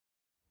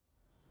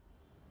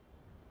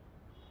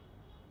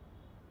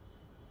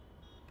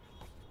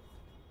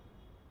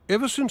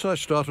Ever since I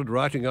started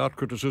writing art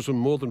criticism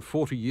more than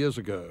 40 years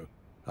ago,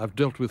 I've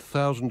dealt with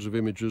thousands of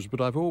images,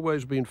 but I've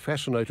always been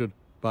fascinated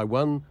by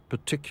one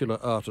particular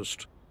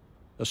artist,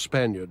 a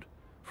Spaniard,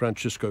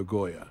 Francisco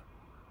Goya.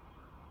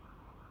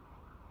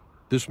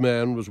 This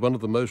man was one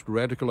of the most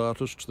radical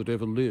artists that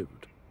ever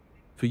lived.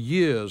 For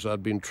years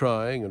I'd been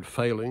trying and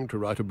failing to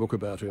write a book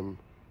about him.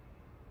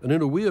 And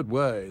in a weird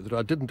way that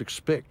I didn't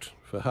expect,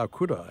 for how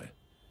could I,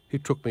 he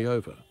took me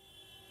over.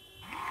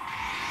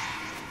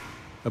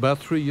 About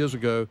 3 years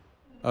ago,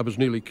 I was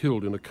nearly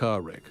killed in a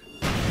car wreck.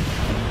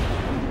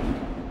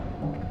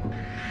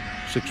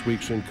 6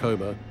 weeks in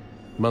coma,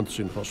 months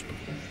in hospital.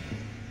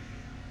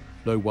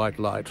 No white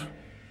light,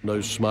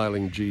 no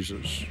smiling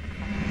Jesus.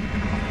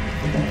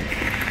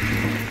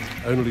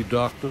 Only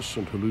darkness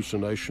and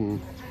hallucination,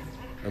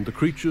 and the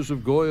creatures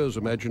of Goya's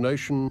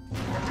imagination,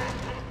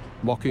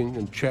 mocking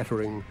and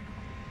chattering,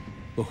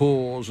 the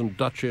whores and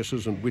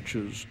duchesses and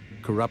witches,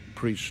 corrupt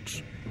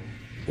priests,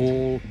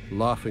 all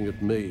laughing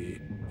at me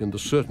in the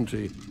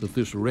certainty that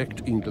this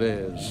wrecked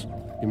Inglés,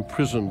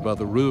 imprisoned by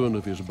the ruin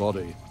of his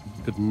body,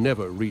 could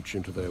never reach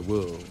into their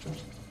world,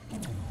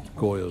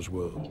 Goya's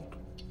world.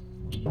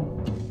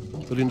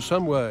 But in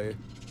some way,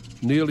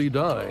 nearly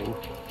dying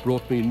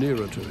brought me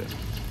nearer to him.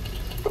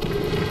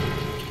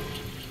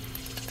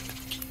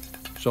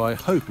 So I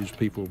hope his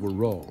people were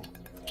wrong.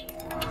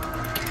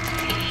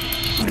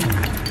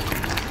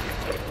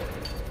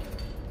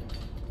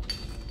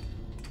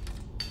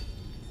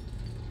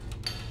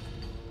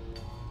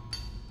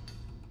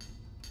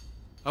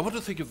 I want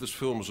to think of this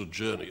film as a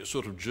journey, a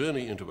sort of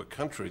journey into a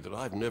country that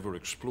I've never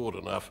explored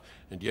enough,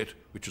 and yet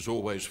which has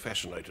always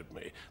fascinated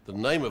me. The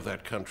name of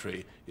that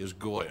country is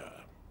Goya.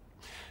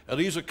 And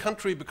he's a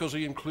country because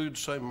he includes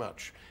so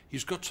much.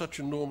 He's got such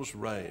enormous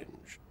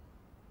range.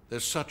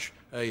 There's such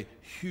a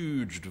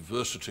huge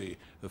diversity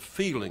of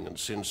feeling and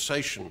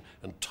sensation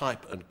and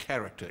type and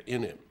character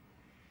in him.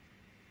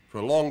 For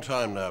a long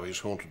time now, he's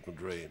haunted my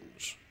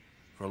dreams.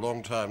 For a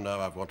long time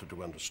now, I've wanted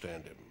to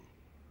understand him.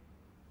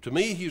 To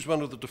me, he's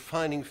one of the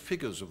defining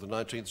figures of the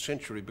 19th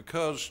century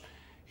because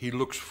he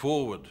looks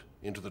forward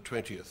into the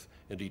 20th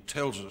and he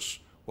tells us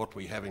what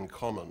we have in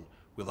common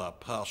with our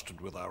past and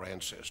with our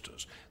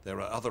ancestors.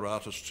 There are other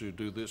artists who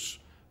do this.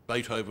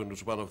 Beethoven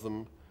is one of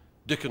them.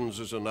 Dickens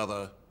is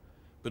another.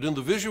 But in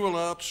the visual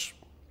arts,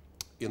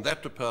 in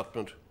that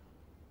department,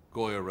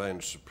 Goya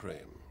reigns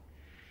supreme.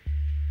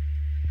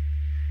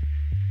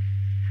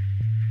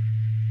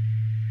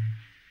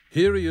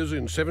 Here he is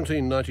in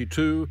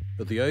 1792,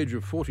 at the age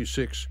of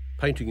 46,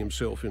 painting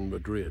himself in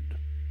Madrid.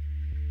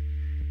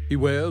 He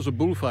wears a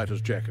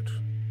bullfighter's jacket.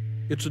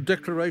 It's a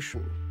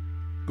declaration.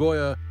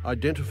 Goya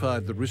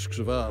identified the risks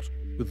of art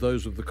with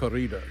those of the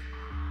corrido.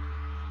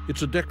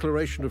 It's a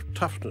declaration of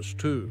toughness,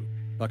 too,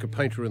 like a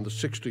painter in the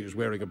 60s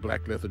wearing a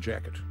black leather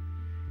jacket.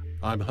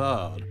 I'm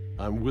hard,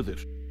 I'm with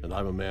it, and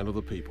I'm a man of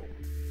the people.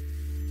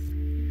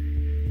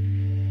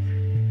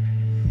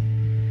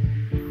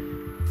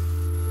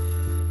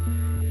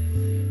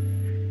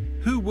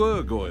 Who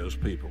were Goya's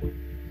people?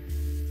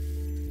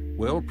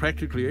 Well,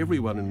 practically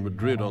everyone in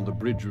Madrid on the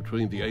bridge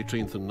between the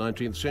 18th and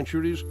 19th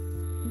centuries,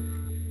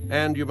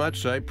 and you might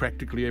say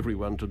practically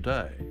everyone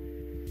today.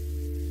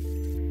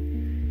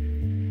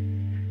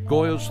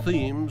 Goya's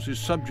themes, his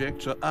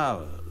subjects, are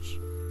ours,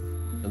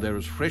 and they're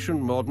as fresh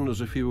and modern as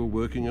if he were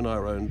working in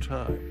our own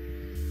time.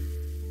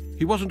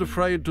 He wasn't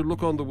afraid to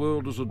look on the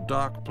world as a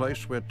dark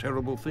place where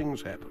terrible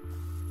things happen.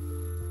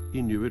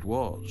 He knew it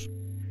was.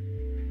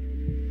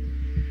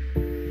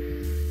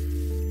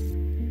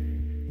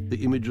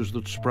 The images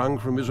that sprung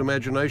from his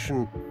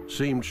imagination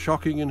seemed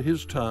shocking in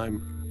his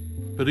time,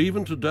 but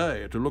even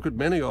today, to look at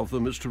many of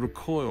them is to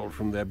recoil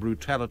from their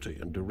brutality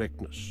and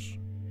directness.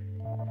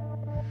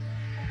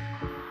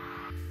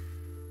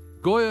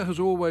 Goya has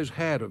always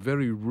had a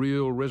very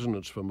real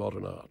resonance for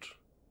modern art.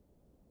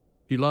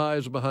 He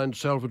lies behind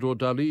Salvador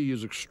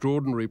Dali's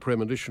extraordinary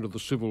premonition of the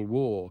Civil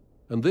War,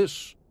 and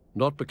this,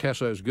 not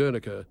Picasso's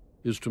Guernica,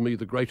 is to me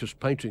the greatest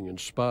painting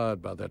inspired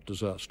by that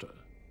disaster.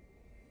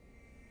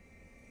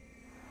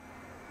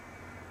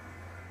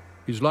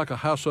 He's like a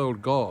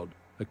household god,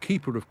 a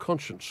keeper of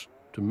conscience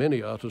to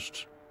many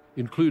artists,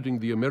 including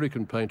the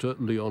American painter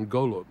Leon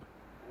Golub.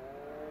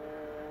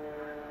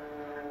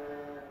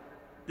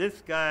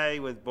 This guy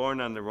was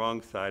born on the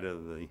wrong side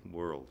of the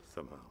world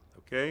somehow,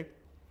 okay?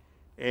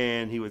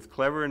 And he was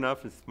clever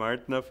enough and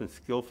smart enough and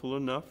skillful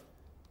enough,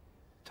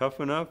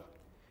 tough enough,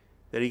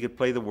 that he could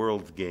play the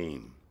world's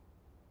game.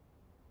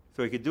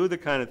 So he could do the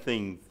kind of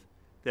things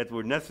that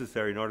were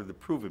necessary in order to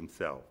prove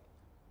himself.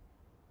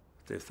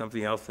 But there's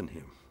something else in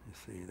him.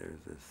 You see,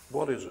 there's this...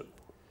 What is it?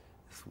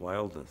 This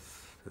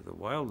wildness. There's a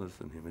wildness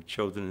in him. It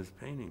shows in his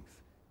paintings.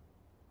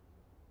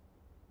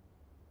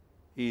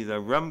 He's a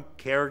rum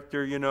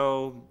character, you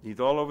know. He's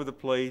all over the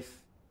place.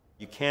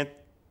 You can't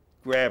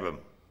grab him.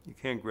 You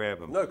can't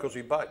grab him. No, because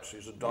he bites.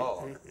 He's a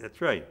dog.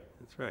 That's right.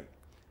 That's right.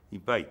 He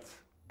bites.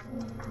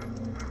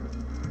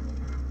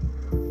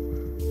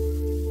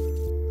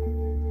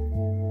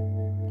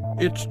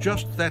 It's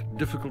just that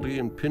difficulty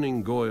in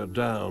pinning Goya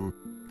down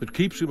that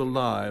keeps him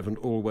alive and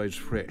always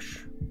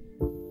fresh.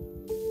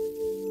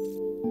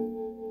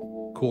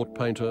 Court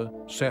painter,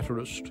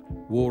 satirist,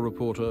 war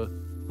reporter,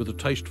 with a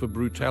taste for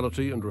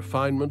brutality and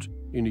refinement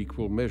in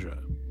equal measure.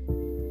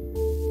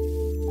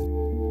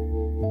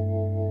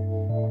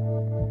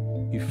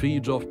 He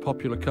feeds off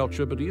popular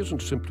culture, but he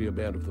isn't simply a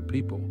man of the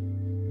people.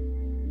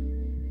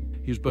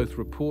 He's both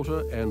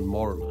reporter and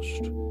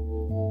moralist.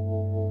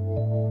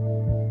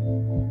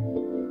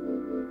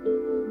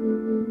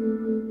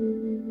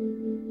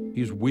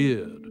 He's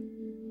weird.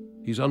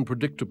 He's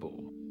unpredictable.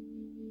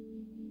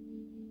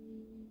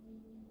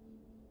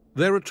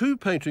 There are two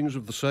paintings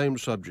of the same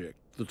subject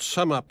that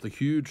sum up the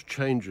huge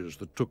changes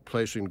that took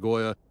place in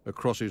Goya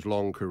across his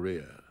long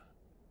career.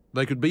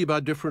 They could be by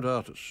different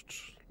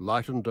artists,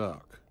 light and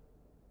dark.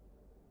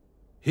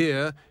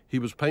 Here, he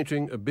was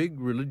painting a big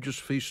religious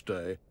feast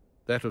day,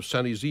 that of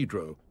San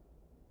Isidro.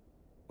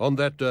 On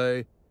that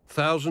day,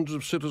 thousands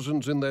of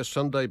citizens in their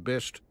Sunday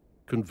best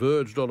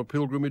converged on a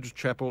pilgrimage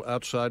chapel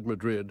outside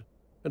Madrid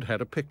and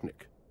had a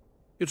picnic.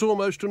 It's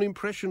almost an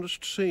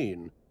impressionist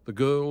scene. The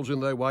girls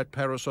in their white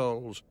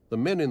parasols, the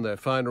men in their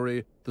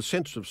finery, the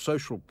sense of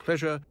social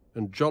pleasure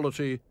and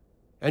jollity,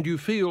 and you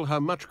feel how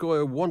much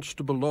Goya wants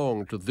to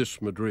belong to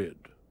this Madrid.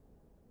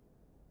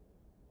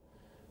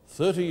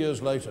 30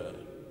 years later,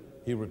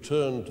 he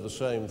returned to the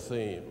same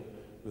theme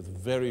with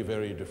very,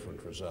 very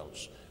different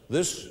results.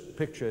 This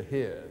picture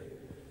here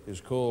is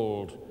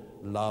called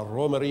La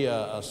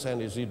Romeria a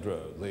San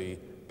Isidro, the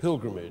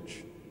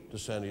pilgrimage to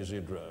San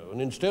Isidro.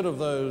 And instead of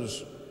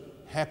those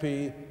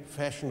happy,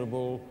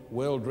 fashionable,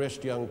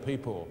 well-dressed young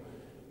people,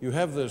 you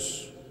have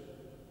this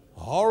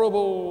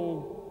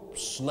horrible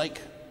snake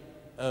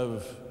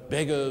of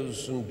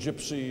beggars and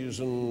gypsies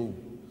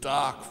and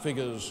dark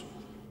figures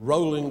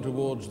rolling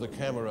towards the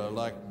camera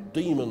like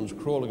demons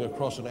crawling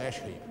across an ash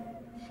heap.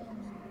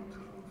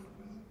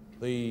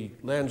 The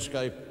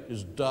landscape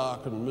is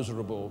dark and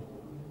miserable.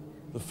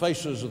 The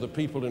faces of the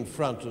people in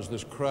front as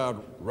this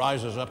crowd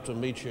rises up to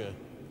meet you,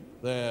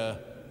 they're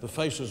the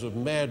faces of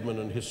madmen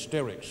and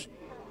hysterics.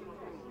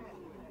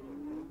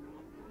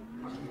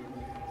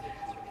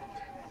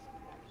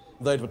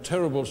 They have a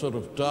terrible sort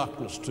of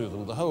darkness to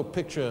them. The whole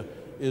picture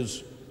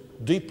is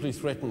deeply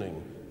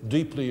threatening,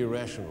 deeply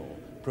irrational,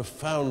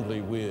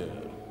 profoundly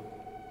weird.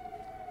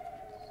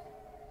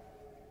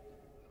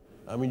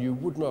 I mean, you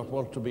would not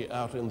want to be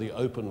out in the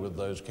open with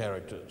those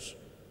characters.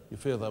 You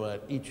fear they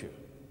might eat you.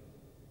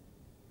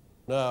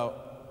 Now,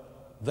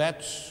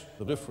 that's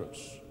the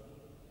difference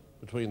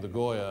between the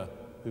Goya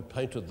who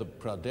painted the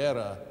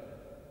Pradera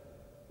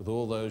with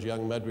all those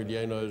young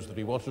madrileños that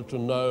he wanted to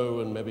know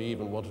and maybe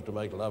even wanted to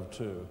make love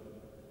to,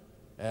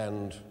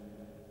 and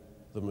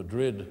the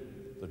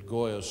Madrid that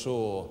Goya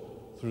saw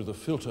through the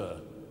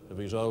filter of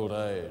his old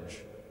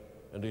age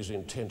and his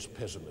intense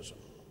pessimism.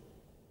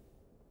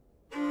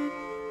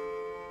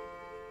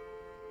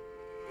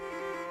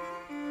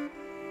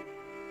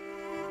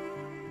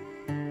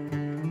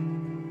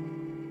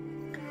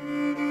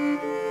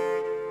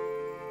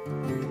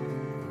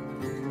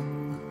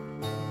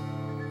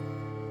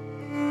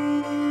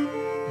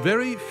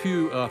 Very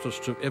few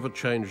artists have ever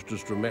changed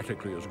as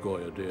dramatically as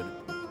Goya did.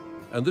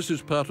 And this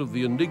is part of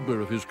the enigma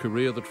of his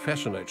career that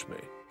fascinates me,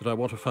 that I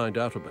want to find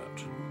out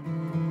about.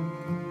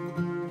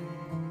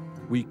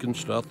 We can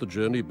start the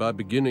journey by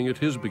beginning at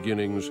his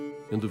beginnings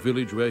in the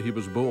village where he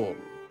was born.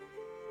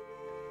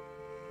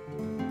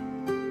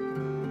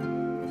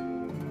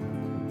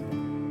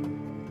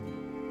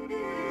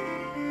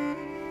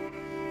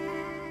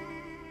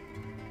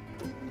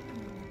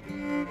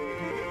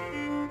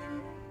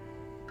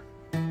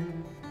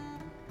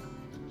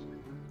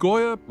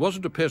 Goya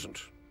wasn't a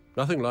peasant,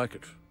 nothing like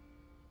it.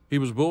 He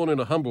was born in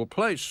a humble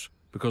place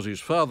because his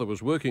father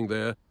was working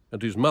there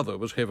and his mother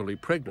was heavily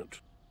pregnant.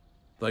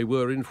 They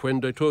were in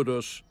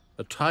Fuendetodos,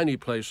 a tiny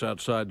place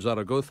outside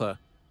Zaragoza,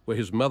 where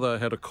his mother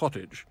had a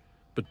cottage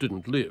but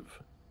didn't live.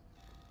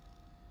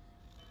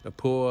 A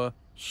poor,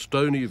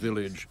 stony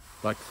village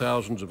like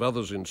thousands of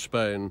others in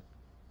Spain,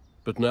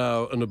 but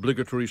now an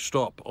obligatory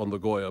stop on the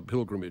Goya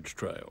pilgrimage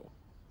trail.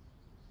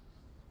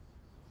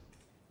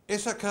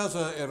 Esa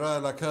casa era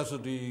la casa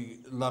de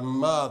la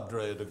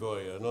madre de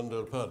Goya, non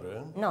del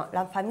padre? No,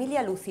 la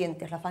familia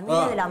Lucientes, la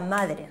familia de la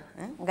madre.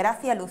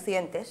 Gracia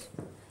Lucientes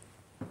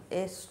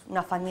es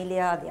una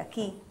familia de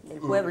aquí, del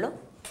pueblo,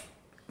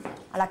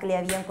 a la que le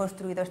habían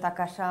construido esta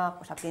casa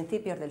pues, a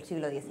principios del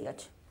siglo XVIII.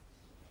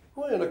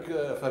 Fue una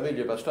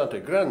familia bastante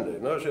grande,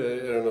 ¿no?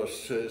 Eran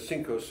unos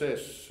 5 o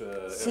 6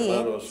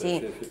 hermanos.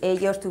 Sí,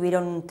 ellos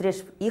tuvieron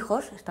 3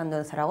 hijos estando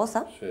en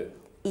Zaragoza. Sí.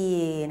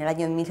 Y en el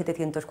año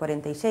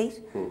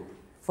 1746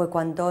 fue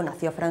cuando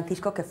nació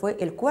Francisco, que fue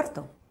el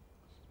cuarto.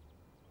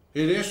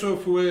 ¿Y eso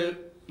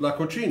fue la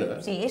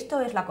cocina? Sí, esto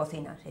es la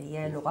cocina,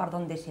 sería el lugar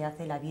donde se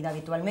hace la vida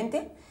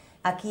habitualmente.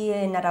 Aquí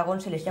en Aragón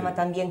se les llama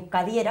también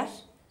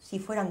cadieras, si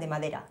fueran de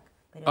madera.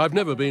 I've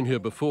never been here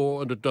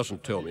before and it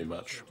doesn't tell me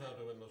much.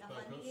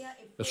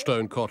 A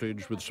stone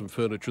cottage with some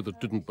furniture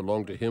that didn't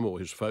belong to him or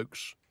his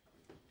folks.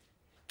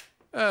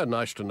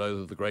 Nice to know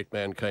that the great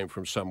man came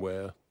from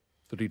somewhere,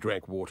 that he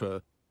drank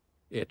water,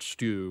 ate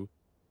stew,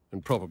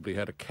 and probably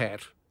had a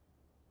cat.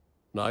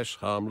 Nice,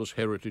 harmless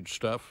heritage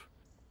stuff.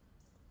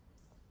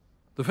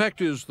 The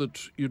fact is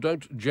that you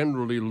don't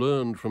generally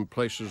learn from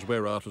places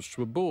where artists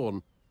were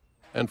born,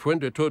 and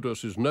Fuente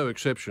Todos is no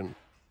exception,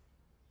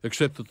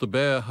 except that the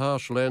bare,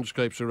 harsh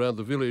landscapes around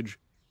the village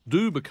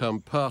do become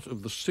part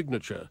of the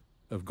signature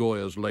of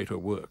Goya's later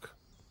work.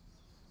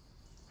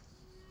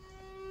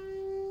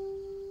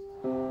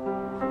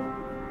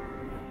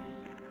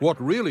 What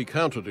really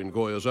counted in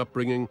Goya's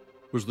upbringing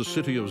was the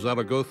city of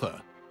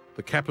Zaragoza,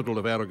 the capital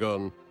of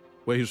Aragon,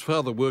 where his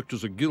father worked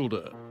as a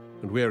gilder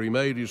and where he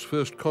made his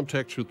first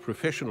contacts with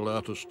professional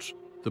artists,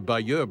 the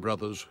Bayeux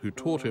brothers, who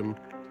taught him,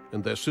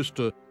 and their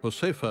sister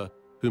Josefa,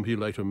 whom he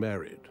later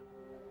married.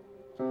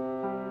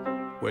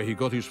 Where he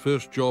got his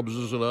first jobs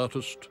as an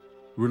artist,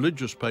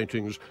 religious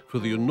paintings for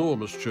the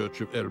enormous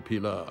church of El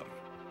Pilar.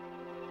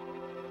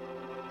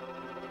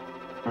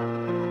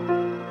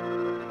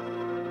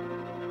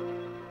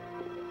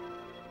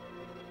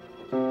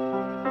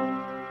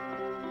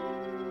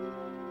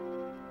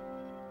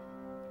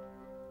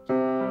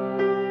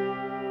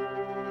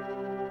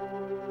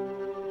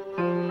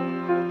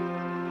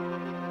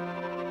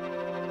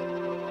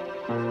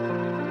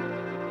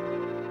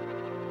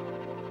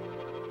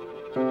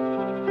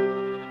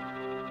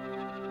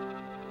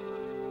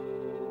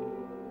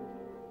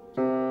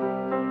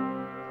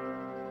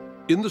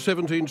 In the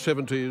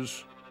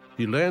 1770s,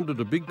 he landed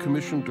a big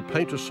commission to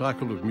paint a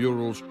cycle of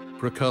murals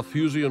for a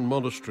Carthusian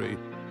monastery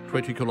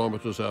 20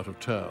 kilometers out of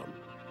town.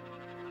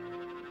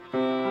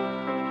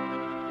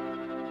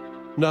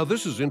 Now,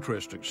 this is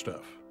interesting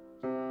stuff.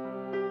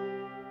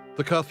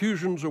 The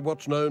Carthusians are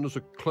what's known as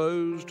a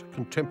closed,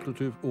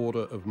 contemplative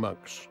order of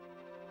monks.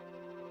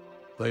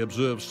 They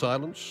observe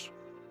silence.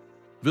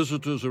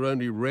 Visitors are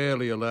only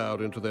rarely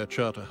allowed into their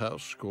charter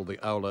house, called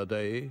the Aula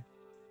Dei,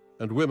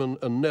 and women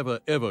are never,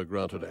 ever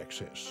granted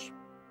access.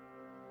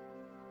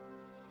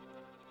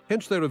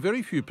 Hence, there are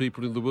very few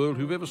people in the world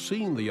who've ever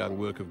seen the young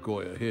work of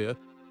Goya here,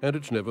 and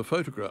it's never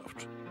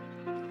photographed.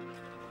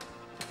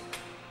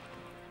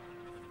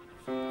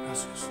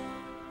 Gracias.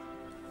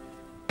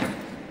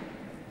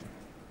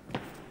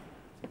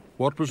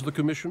 What was the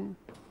commission?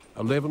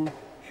 11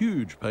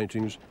 huge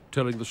paintings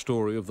telling the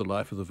story of the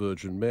life of the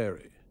Virgin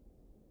Mary.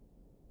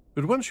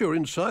 But once you're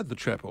inside the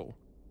chapel,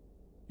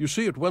 you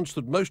see at once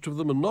that most of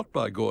them are not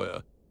by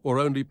Goya, or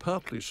only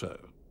partly so.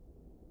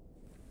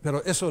 Pero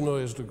eso no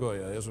es de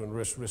Goya, es una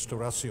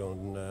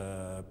restauración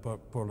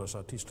por los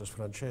artistas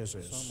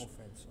franceses.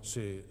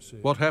 Sí,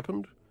 sí. What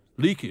happened?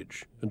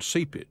 Leakage and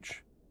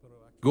seepage.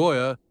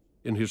 Goya,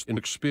 in his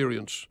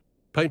inexperience,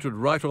 painted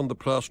right on the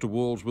plaster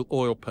walls with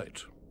oil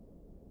paint.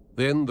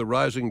 Then the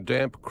rising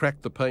damp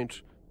cracked the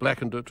paint,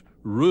 blackened it,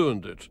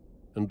 ruined it,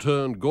 and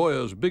turned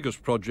Goya's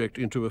biggest project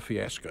into a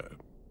fiasco.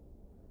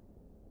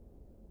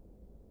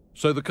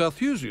 So the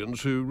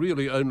Carthusians, who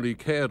really only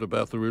cared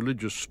about the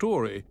religious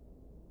story,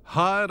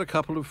 hired a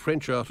couple of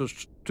French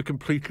artists to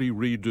completely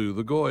redo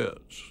the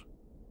Goyas.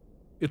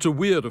 It's a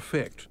weird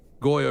effect,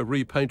 Goya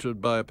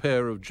repainted by a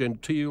pair of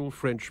genteel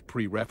French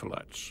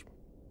pre-Raphaelites.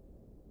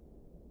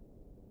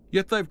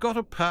 Yet they've got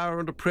a power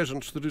and a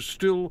presence that is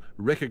still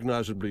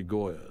recognizably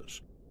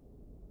Goya's.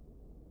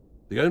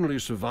 The only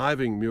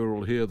surviving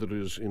mural here that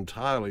is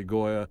entirely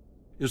Goya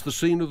is the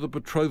scene of the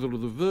betrothal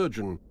of the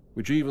Virgin,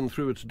 which even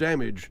through its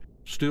damage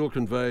still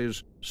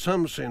conveys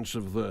some sense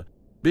of the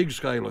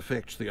big-scale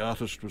effects the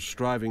artist was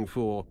striving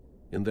for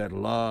in that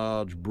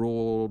large,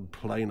 broad,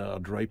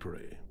 planar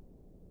drapery.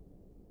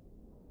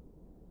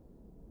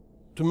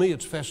 To me,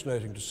 it's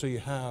fascinating to see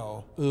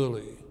how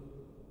early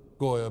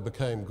Goya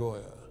became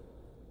Goya.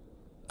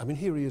 I mean,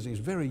 here he is, he's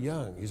very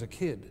young, he's a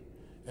kid,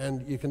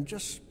 and you can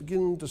just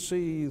begin to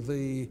see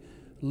the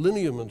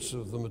lineaments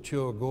of the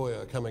mature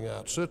Goya coming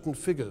out, certain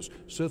figures,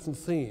 certain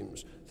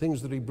themes,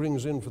 things that he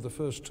brings in for the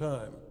first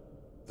time.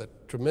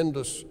 That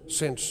tremendous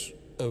sense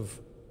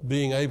of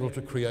being able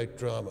to create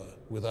drama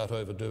without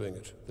overdoing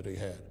it that he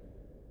had.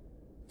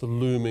 The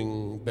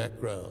looming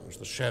backgrounds,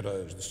 the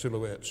shadows, the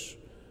silhouettes,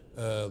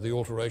 the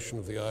alteration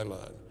of the eye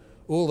line,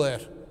 all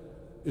that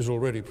is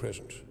already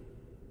present.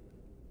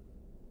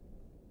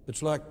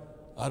 It's like,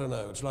 I don't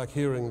know, it's like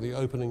hearing the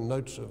opening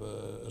notes of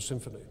a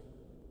symphony.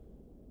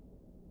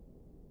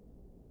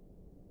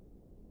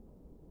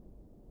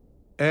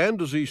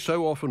 And as he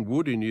so often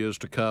would in years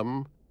to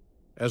come,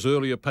 as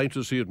earlier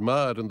painters he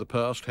admired in the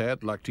past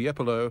had, like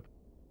Tiepolo,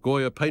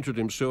 Goya painted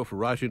himself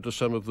right into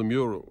some of the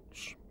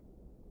murals.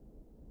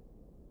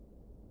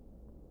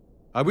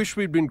 I wish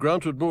we'd been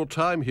granted more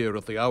time here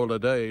at the Aula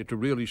Dei to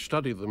really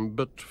study them,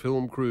 but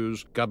film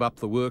crews gub up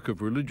the work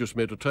of religious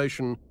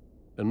meditation,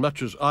 and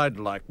much as I'd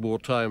like more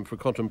time for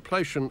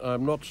contemplation,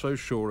 I'm not so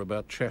sure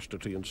about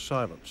chastity and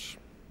silence.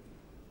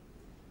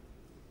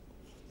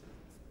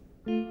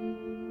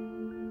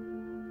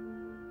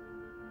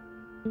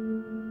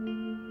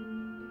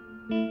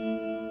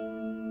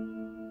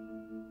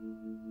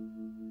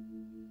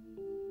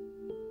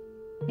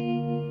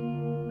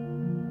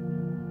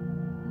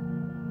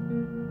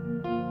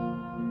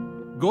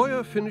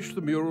 Goya finished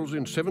the murals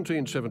in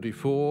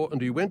 1774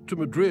 and he went to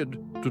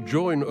Madrid to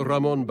join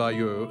Ramon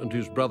Bayeux and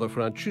his brother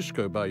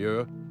Francisco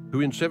Goya,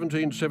 who in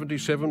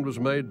 1777 was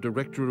made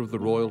director of the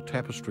Royal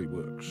Tapestry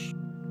Works.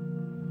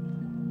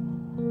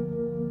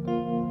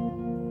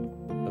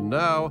 And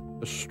now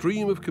a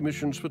stream of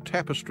commissions for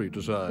tapestry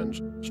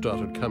designs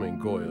started coming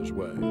Goya's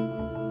way.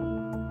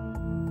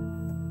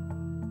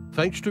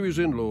 Thanks to his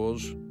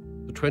in-laws,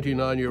 the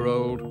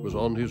 29-year-old was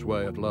on his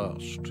way at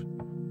last.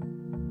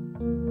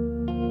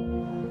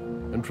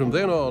 And from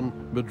then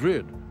on,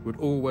 Madrid would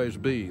always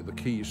be the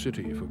key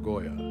city for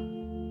Goya.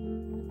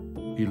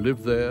 He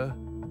lived there,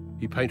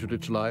 he painted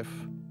its life,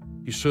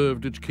 he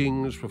served its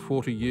kings for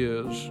 40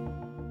 years,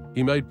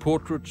 he made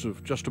portraits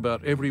of just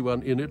about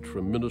everyone in it,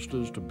 from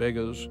ministers to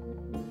beggars,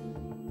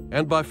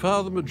 and by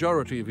far the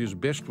majority of his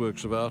best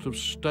works of art have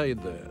stayed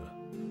there.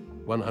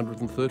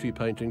 130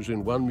 paintings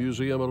in one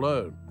museum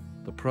alone,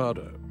 the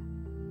Prado.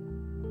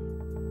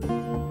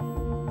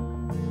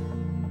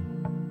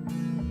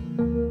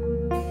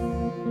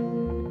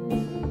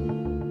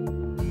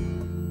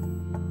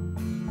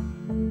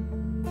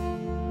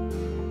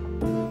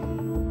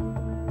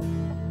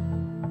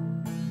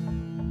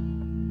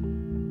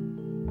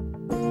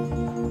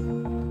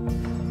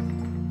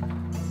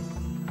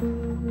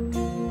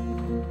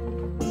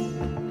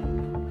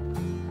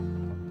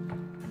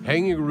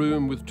 Hanging a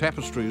room with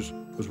tapestries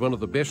was one of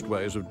the best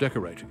ways of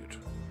decorating it.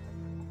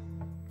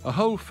 A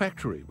whole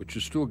factory, which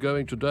is still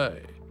going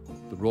today,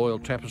 the Royal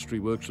Tapestry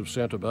Works of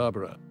Santa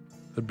Barbara,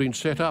 had been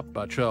set up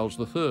by Charles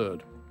III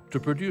to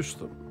produce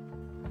them.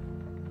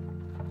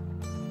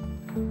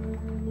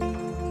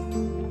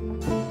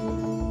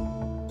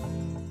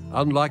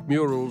 Unlike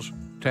murals,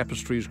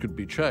 tapestries could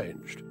be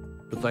changed,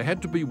 but they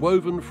had to be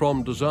woven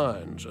from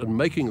designs, and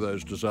making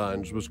those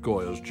designs was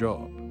Goya's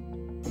job.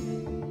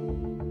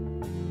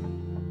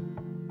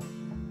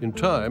 In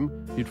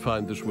time, he'd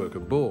find this work a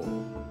bore,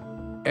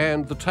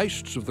 and the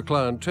tastes of the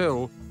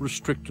clientele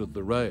restricted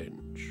the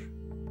range.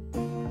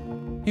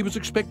 He was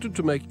expected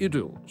to make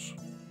idylls,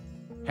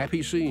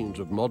 happy scenes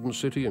of modern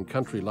city and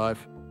country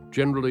life,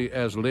 generally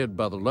as led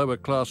by the lower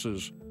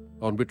classes,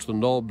 on which the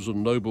nobs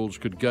and nobles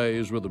could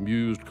gaze with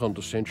amused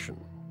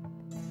condescension.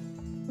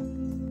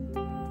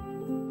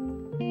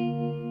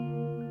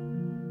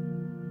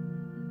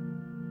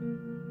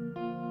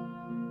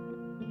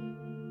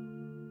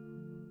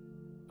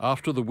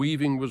 After the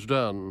weaving was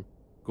done,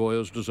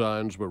 Goya's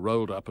designs were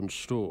rolled up and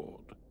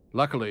stored.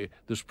 Luckily,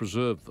 this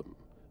preserved them,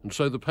 and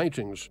so the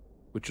paintings,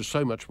 which are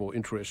so much more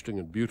interesting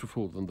and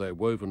beautiful than their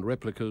woven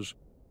replicas,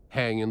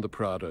 hang in the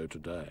Prado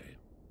today.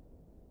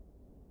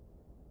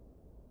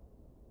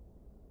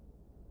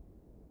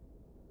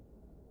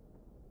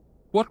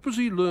 What was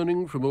he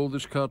learning from all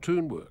this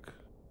cartoon work?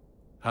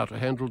 How to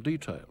handle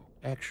detail,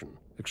 action,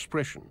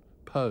 expression,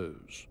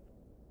 pose.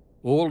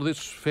 All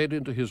this fed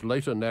into his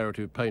later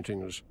narrative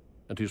paintings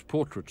and his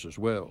portraits as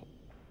well.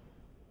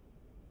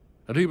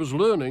 And he was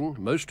learning,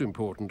 most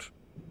important,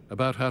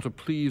 about how to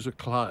please a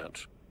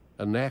client,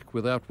 a knack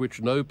without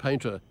which no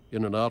painter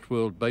in an art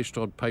world based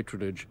on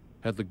patronage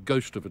had the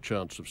ghost of a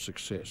chance of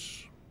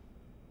success.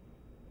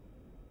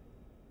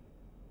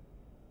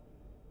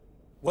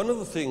 One of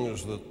the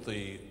things that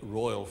the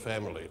royal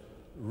family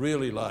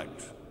really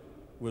liked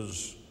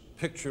was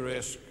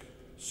picturesque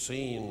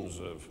scenes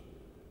of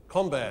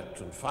combat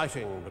and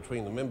fighting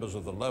between the members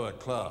of the lower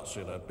class,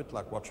 a bit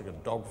like watching a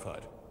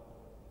dogfight.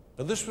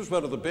 And this was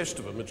one of the best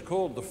of them. It's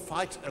called The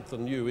Fight at the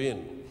New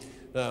Inn.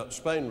 Now,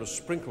 Spain was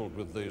sprinkled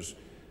with these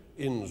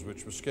inns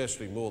which were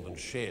scarcely more than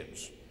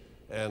sheds.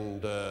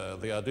 And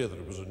the idea that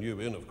it was a new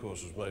inn, of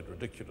course, is made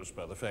ridiculous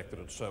by the fact that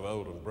it's so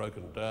old and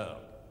broken down.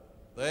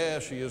 There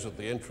she is at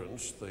the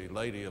entrance, the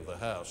lady of the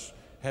house,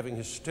 having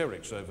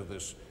hysterics over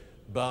this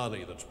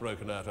barney that's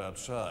broken out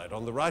outside.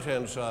 On the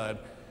right-hand side,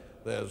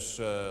 there's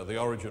the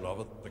origin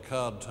of it, the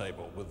card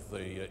table with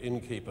the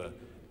innkeeper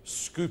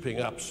scooping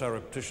up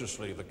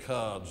surreptitiously the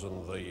cards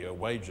and the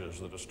wagers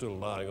that are still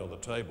lying on the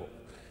table.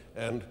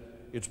 And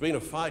it's been a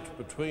fight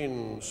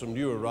between some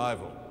new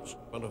arrivals.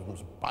 One of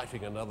them's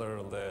biting another,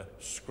 and they're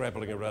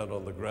scrabbling around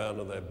on the ground,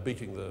 and they're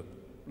beating the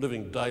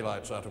living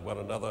daylights out of one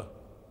another.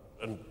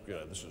 And,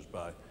 this is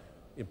by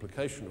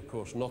implication, of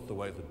course, not the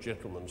way that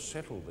gentlemen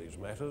settle these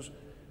matters,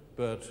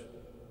 but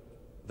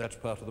that's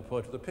part of the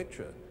point of the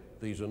picture.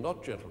 These are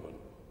not gentlemen,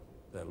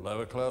 they're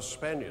lower-class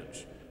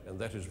Spaniards, and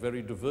that is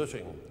very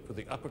diverting for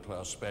the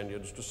upper-class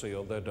Spaniards to see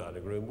on their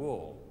dining room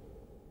wall.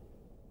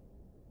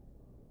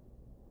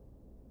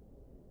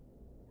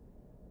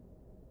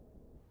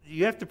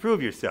 You have to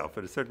prove yourself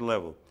at a certain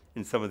level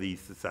in some of these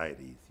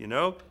societies,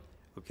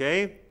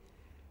 okay?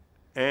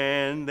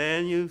 And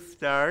then you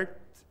start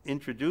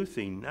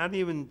introducing, not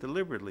even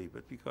deliberately,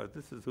 but because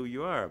this is who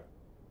you are.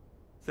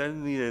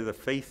 Suddenly they're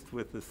faced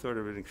with this sort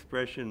of an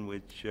expression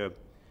which a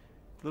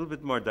little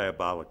bit more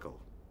diabolical.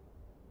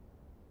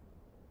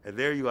 And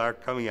there you are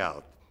coming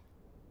out.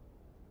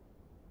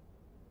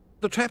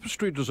 The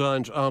tapestry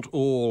designs aren't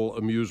all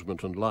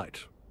amusement and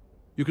light.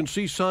 You can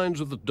see signs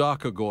of the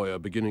darker Goya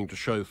beginning to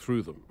show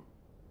through them.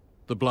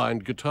 The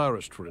blind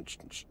guitarist, for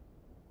instance.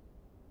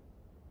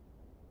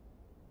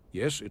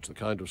 Yes, it's the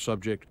kind of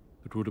subject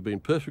that would have been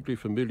perfectly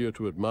familiar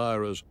to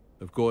admirers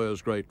of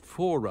Goya's great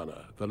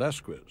forerunner,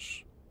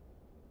 Velázquez.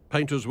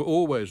 Painters were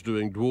always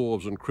doing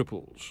dwarves and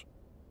cripples.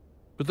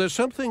 But there's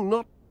something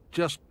not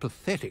just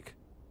pathetic,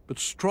 but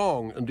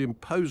strong and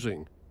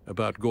imposing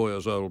about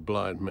Goya's old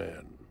blind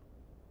man.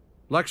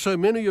 Like so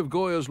many of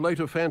Goya's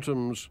later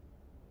phantoms,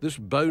 this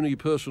bony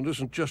person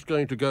isn't just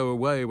going to go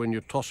away when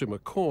you toss him a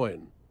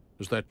coin,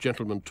 as that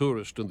gentleman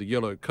tourist in the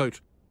yellow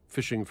coat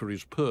fishing for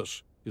his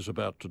purse is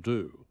about to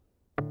do.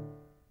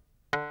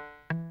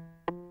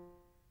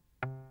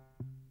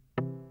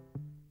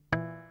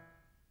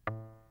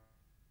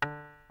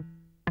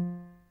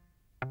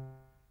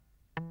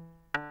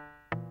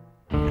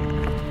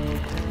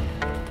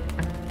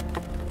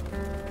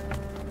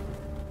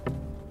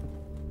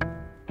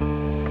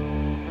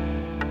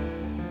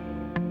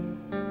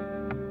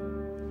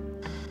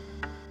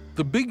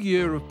 The big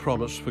year of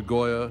promise for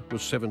Goya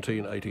was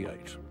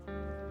 1788.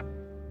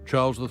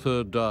 Charles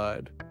III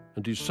died,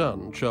 and his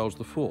son, Charles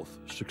IV,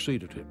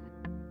 succeeded him.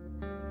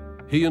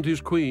 He and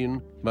his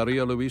queen,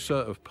 Maria Luisa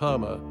of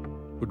Parma,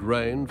 would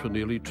reign for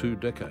nearly 2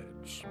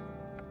 decades.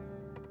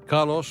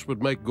 Carlos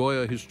would make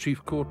Goya his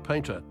chief court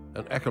painter,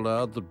 an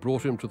accolade that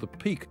brought him to the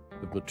peak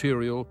of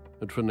material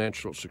and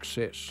financial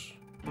success.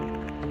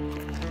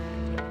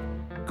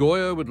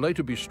 Goya would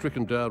later be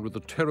stricken down with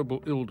a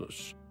terrible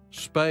illness.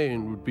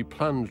 Spain would be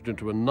plunged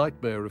into a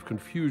nightmare of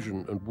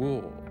confusion and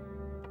war.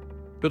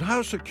 But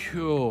how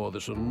secure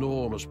this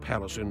enormous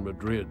palace in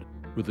Madrid,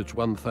 with its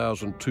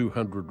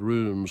 1,200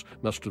 rooms,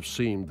 must have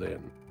seemed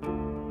then.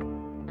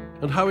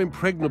 And how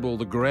impregnable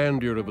the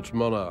grandeur of its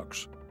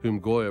monarchs, whom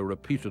Goya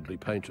repeatedly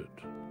painted.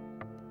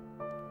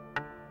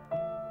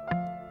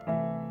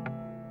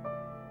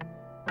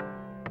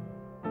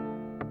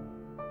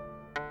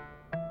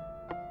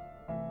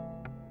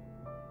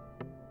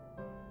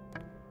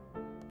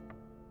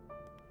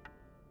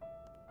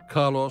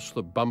 Carlos,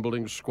 the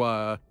bumbling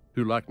squire,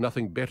 who liked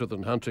nothing better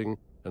than hunting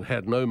and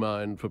had no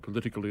mind for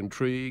political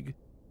intrigue,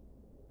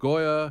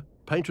 Goya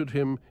painted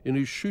him in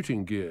his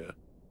shooting gear,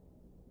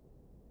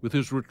 with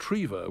his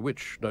retriever,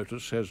 which,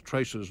 notice, has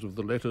traces of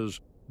the letters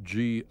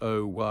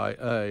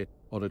G-O-Y-A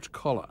on its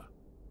collar.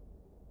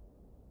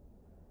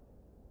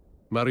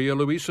 Maria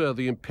Luisa,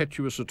 the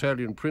impetuous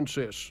Italian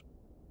princess,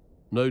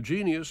 no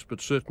genius, but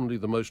certainly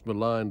the most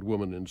maligned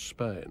woman in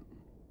Spain.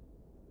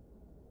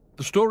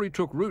 The story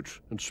took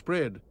root and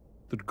spread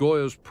that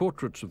Goya's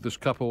portraits of this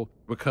couple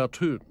were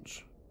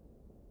cartoons.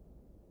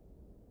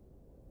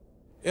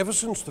 Ever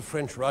since the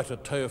French writer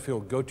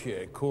Théophile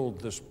Gautier called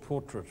this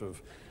portrait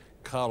of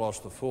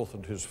Carlos IV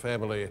and his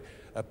family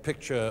a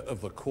picture of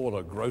the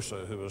corner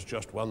grocer who has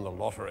just won the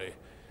lottery,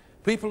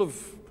 people have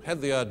had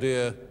the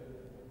idea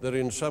that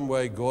in some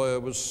way Goya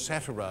was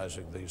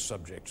satirizing these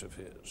subjects of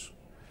his.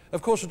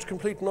 Of course, it's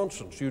complete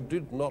nonsense. You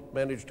did not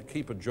manage to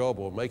keep a job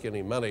or make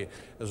any money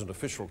as an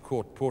official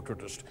court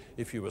portraitist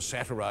if you were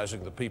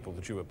satirizing the people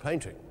that you were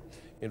painting.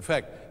 In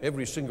fact,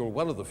 every single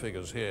one of the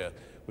figures here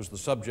was the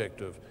subject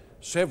of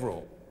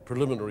several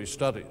preliminary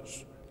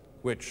studies,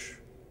 which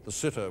the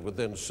sitter would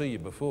then see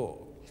before.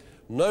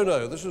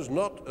 No, this is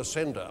not a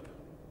send-up.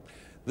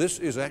 This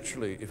is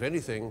actually, if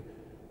anything,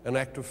 an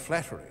act of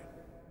flattery.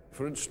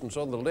 For instance,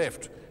 on the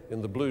left,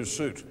 in the blue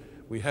suit,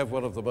 we have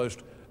one of the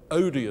most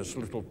odious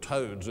little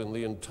toads in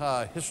the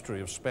entire history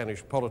of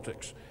Spanish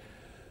politics,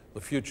 the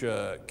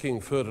future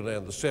King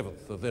Ferdinand VII,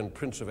 the then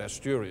Prince of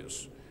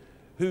Asturias,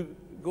 who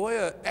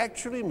Goya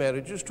actually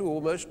manages to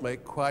almost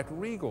make quite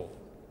regal.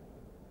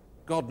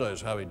 God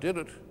knows how he did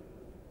it,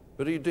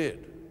 but he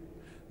did.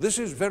 This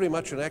is very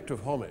much an act of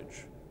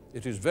homage.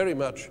 It is very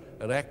much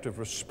an act of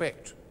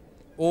respect,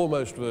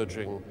 almost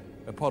verging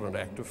upon an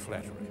act of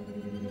flattery.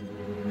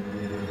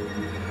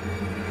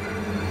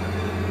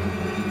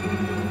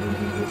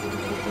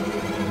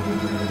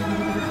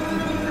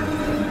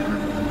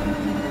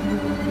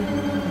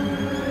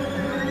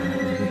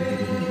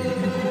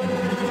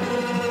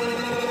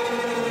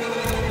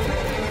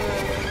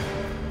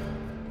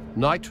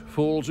 Night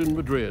falls in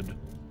Madrid,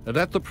 and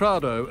at the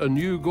Prado, a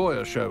new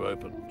Goya show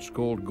opens,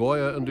 called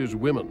Goya and His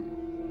Women.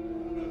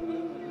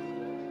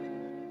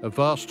 A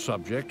vast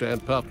subject,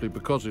 and partly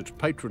because its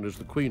patron is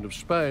the Queen of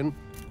Spain,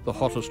 the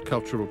hottest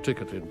cultural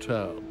ticket in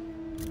town.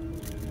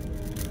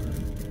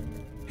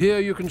 Here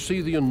you can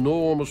see the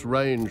enormous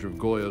range of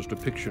Goya's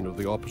depiction of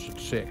the opposite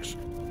sex,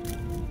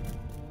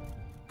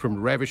 from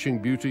ravishing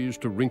beauties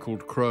to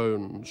wrinkled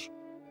crones,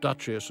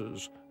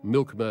 duchesses,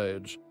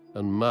 milkmaids,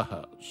 and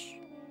majas.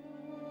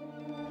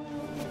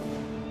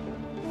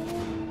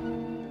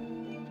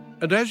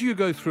 And as you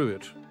go through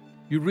it,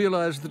 you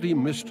realize that he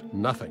missed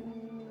nothing.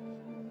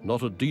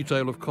 Not a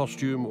detail of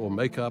costume or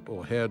makeup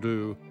or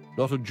hairdo,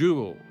 not a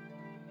jewel,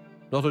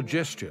 not a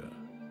gesture.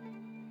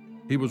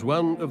 He was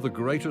one of the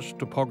greatest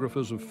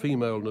topographers of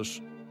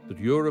femaleness that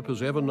Europe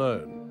has ever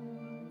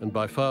known, and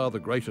by far the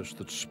greatest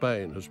that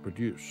Spain has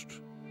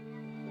produced.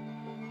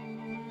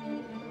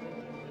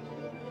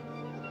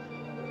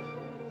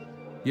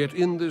 Yet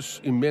in this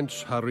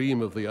immense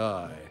harem of the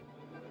eye,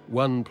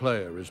 one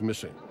player is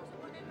missing.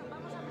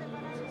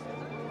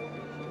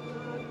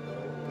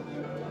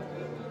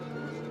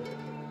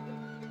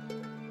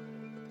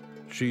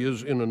 She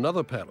is in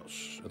another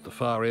palace at the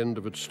far end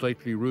of its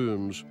stately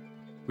rooms,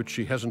 which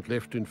she hasn't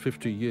left in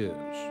 50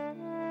 years.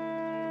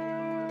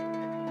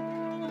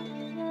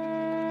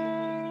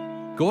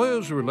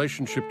 Goya's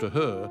relationship to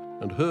her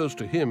and hers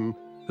to him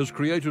has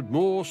created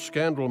more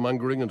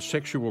scandal-mongering and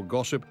sexual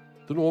gossip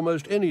than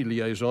almost any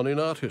liaison in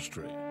art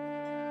history.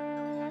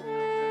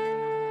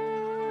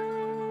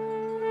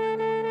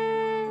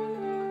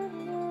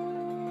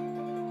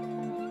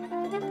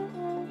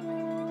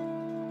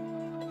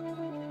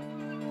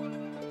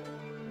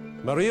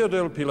 Maria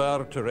del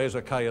Pilar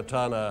Teresa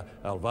Cayetana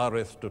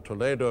Alvarez de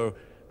Toledo,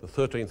 the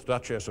 13th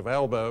Duchess of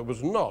Alba,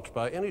 was not,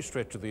 by any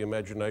stretch of the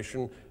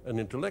imagination, an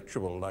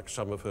intellectual like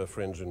some of her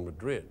friends in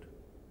Madrid.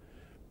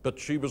 But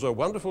she was a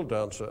wonderful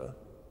dancer,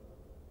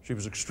 she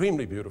was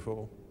extremely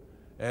beautiful,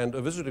 and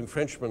a visiting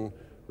Frenchman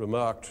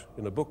remarked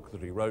in a book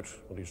that he wrote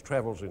on his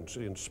travels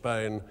in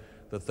Spain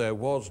that there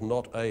was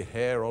not a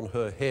hair on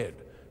her head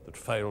that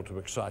failed to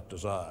excite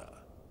desire.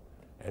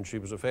 And she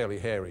was a fairly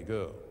hairy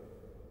girl.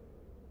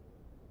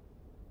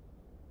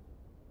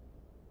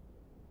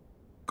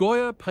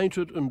 Goya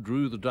painted and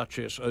drew the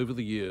Duchess over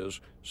the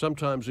years,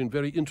 sometimes in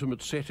very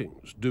intimate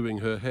settings, doing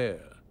her hair,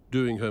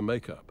 doing her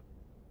makeup.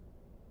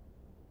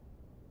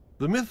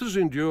 The myth has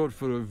endured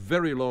for a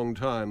very long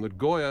time that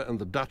Goya and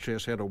the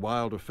Duchess had a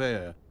wild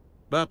affair,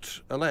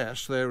 but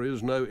alas, there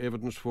is no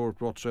evidence for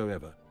it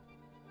whatsoever.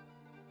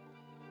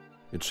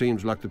 It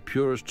seems like the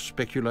purest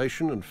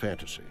speculation and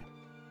fantasy.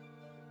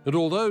 And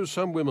although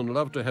some women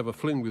love to have a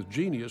fling with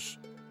genius,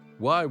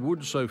 why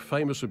would so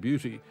famous a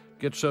beauty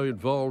get so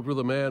involved with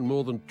a man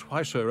more than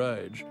twice her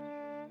age?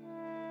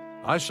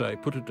 I say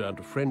put it down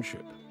to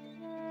friendship.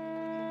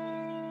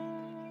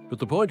 But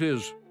the point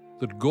is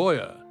that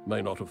Goya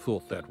may not have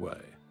thought that way.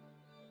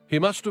 He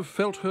must have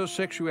felt her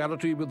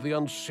sexuality with the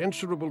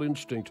uncensorable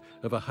instinct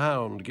of a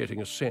hound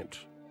getting a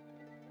scent.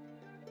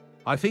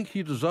 I think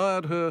he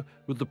desired her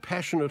with the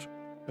passionate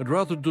and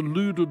rather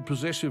deluded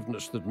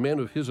possessiveness that men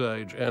of his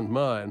age and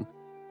mine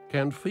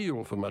can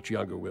feel for much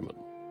younger women.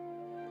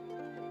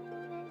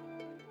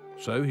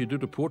 So he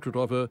did a portrait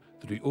of her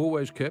that he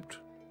always kept,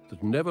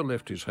 that never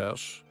left his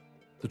house,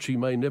 that she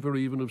may never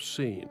even have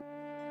seen.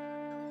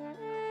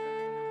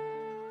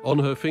 On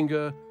her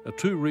finger are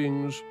 2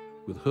 rings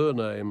with her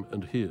name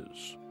and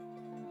his.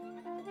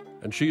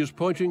 And she is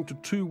pointing to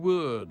 2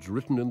 words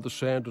written in the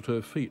sand at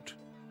her feet.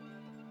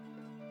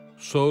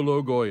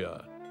 Solo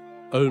Goya,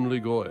 only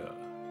Goya.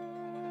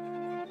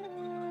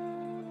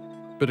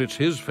 But it's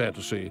his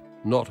fantasy,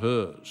 not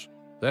hers.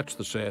 That's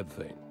the sad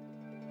thing.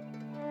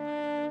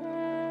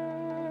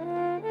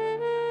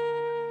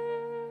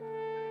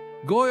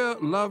 Goya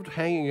loved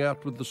hanging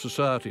out with the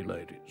society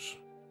ladies,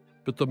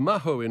 but the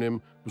majo in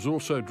him was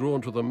also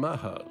drawn to the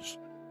majas,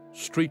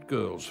 street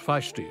girls,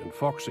 feisty and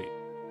foxy.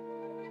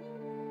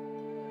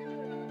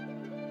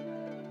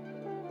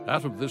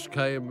 Out of this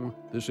came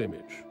this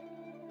image,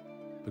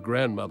 the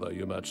grandmother,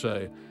 you might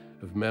say,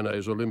 of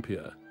Manet's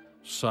Olympia,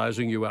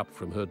 sizing you up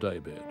from her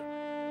daybed.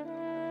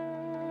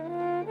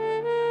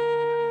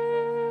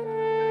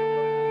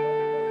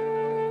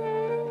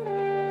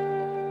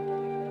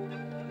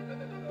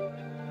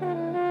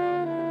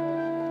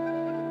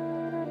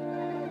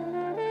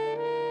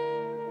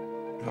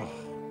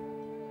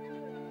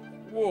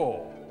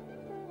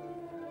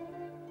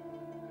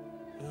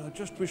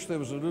 I just wish there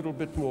was a little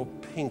bit more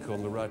pink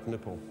on the right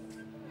nipple.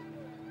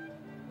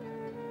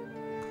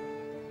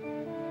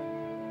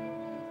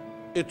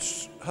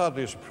 It's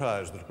hardly a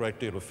surprise that a great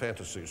deal of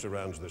fantasy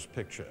surrounds this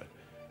picture.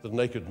 The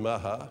naked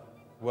maja,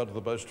 one of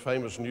the most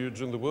famous nudes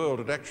in the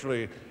world, and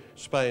actually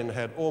Spain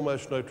had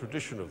almost no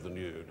tradition of the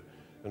nude,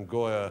 and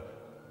Goya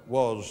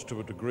was, to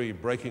a degree,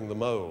 breaking the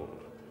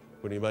mold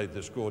when he made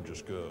this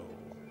gorgeous girl.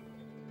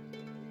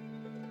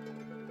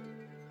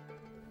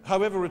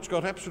 However, it's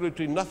got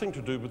absolutely nothing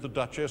to do with the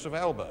Duchess of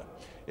Alba.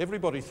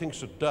 Everybody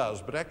thinks it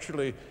does, but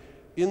actually,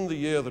 in the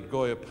year that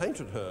Goya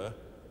painted her,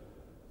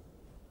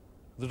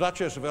 the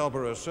Duchess of Alba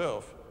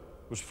herself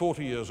was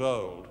 40 years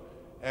old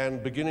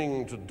and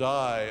beginning to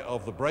die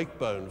of the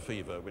breakbone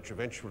fever, which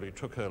eventually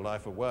took her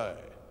life away.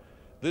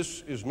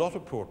 This is not a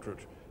portrait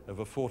of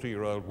a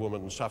 40-year-old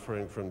woman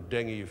suffering from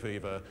dengue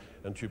fever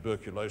and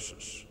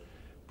tuberculosis.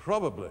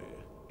 Probably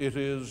it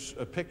is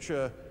a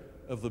picture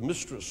of the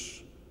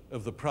mistress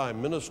of the Prime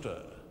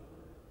Minister,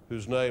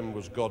 whose name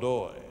was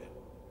Godoy,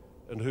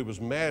 and who was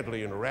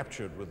madly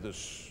enraptured with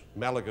this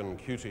Malagan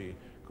cutie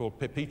called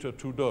Pepita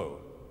Tudor.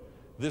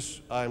 This,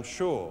 I'm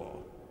sure,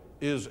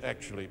 is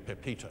actually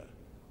Pepita.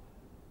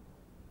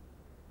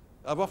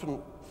 I've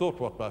often thought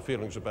what my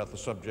feelings about the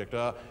subject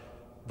are.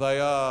 They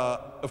are,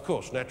 of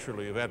course,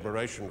 naturally of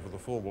admiration for the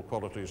formal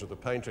qualities of the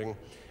painting,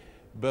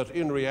 but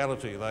in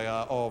reality they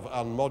are of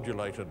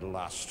unmodulated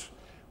lust.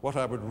 What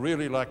I would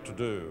really like to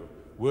do,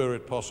 were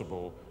it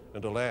possible,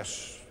 and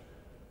alas,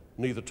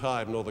 neither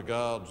time nor the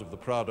guards of the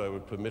Prado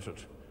would permit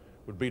it,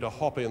 would be to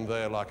hop in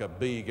there like a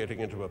bee getting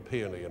into a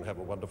peony and have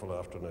a wonderful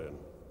afternoon.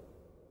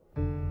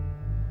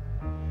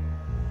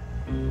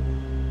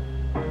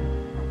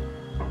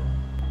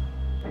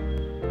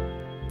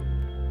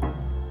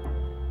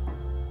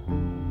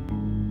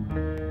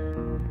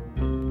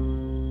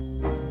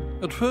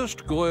 At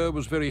first, Goya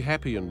was very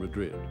happy in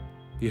Madrid.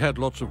 He had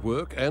lots of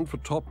work and for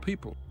top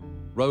people.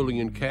 Rolling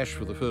in cash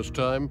for the first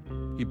time,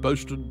 he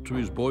boasted to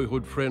his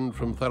boyhood friend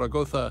from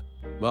Zaragoza,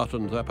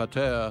 Martin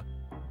Zapater,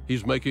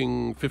 he's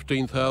making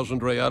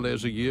 15,000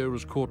 reales a year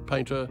as court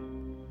painter.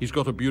 He's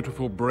got a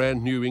beautiful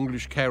brand new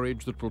English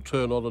carriage that will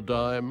turn on a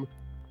dime.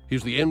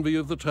 He's the envy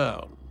of the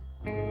town.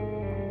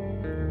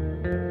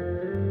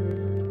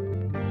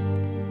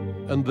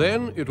 And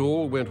then it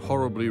all went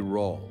horribly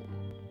wrong.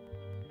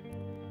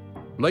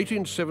 Late in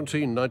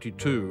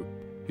 1792,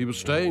 he was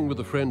staying with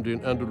a friend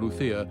in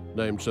Andalusia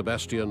named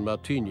Sebastian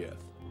Martinez,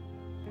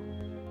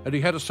 and he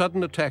had a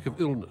sudden attack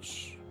of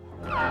illness.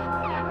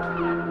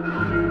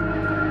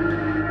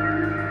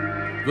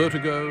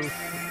 Vertigo,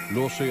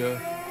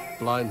 nausea,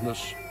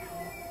 blindness,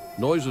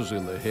 noises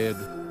in the head,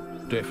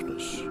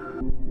 deafness.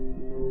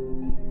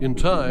 In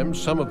time,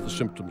 some of the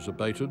symptoms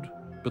abated,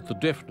 but the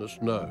deafness,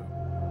 no.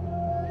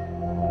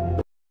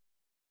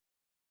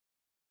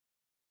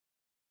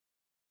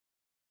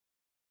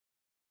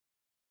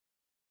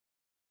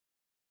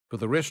 For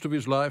the rest of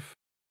his life,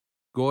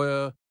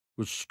 Goya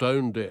was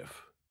stone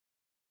deaf.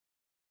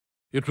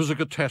 It was a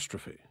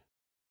catastrophe.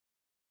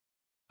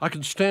 I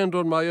can stand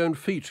on my own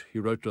feet, he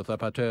wrote to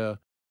Zapater,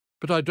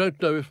 but I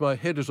don't know if my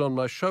head is on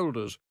my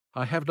shoulders.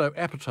 I have no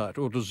appetite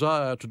or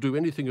desire to do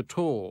anything at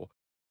all.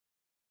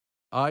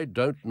 I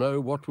don't know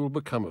what will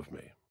become of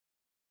me.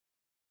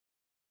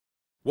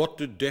 What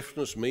did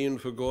deafness mean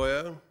for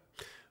Goya?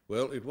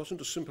 Well, it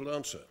wasn't a simple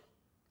answer.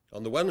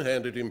 On the one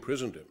hand, it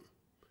imprisoned him.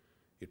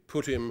 It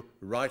put him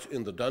right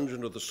in the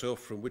dungeon of the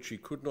self from which he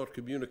could not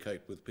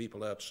communicate with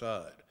people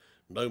outside.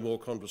 No more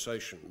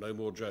conversation, no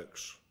more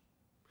jokes.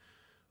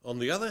 On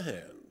the other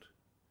hand,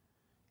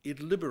 it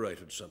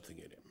liberated something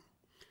in him.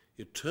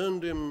 It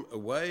turned him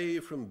away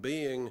from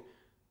being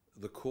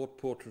the court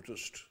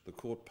portraitist, the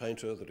court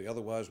painter that he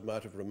otherwise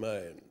might have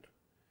remained,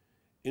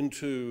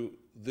 into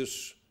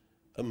this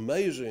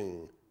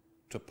amazing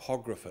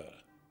topographer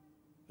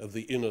of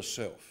the inner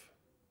self,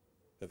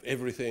 of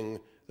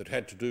everything that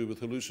had to do with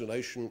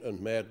hallucination and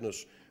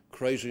madness,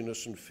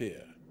 craziness and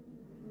fear.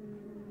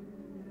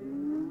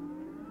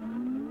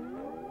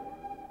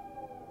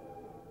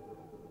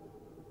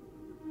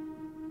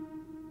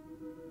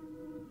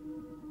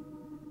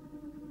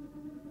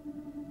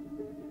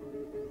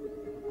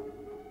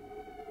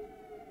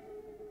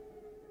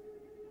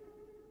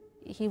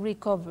 He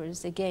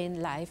recovers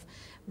again life,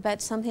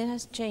 but something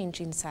has changed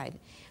inside.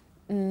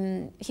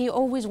 He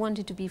always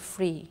wanted to be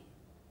free.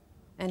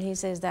 And he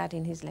says that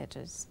in his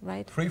letters,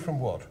 right? Free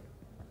from what?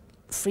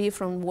 Free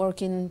from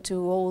working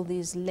to all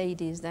these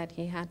ladies that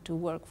he had to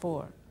work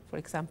for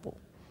example.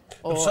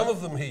 But some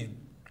of them he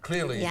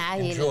clearly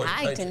enjoyed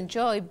painting.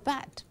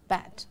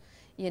 But,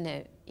 you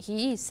know,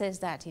 he says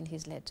that in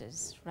his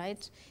letters,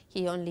 right?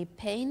 He only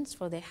paints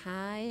for the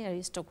high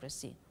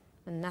aristocracy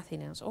and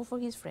nothing else, or for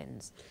his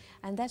friends.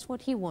 And that's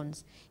what he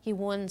wants. He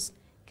wants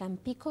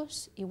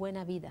campicos y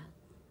buena vida.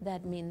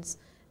 That means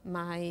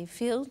my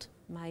field,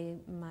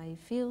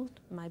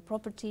 my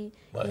property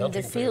in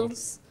the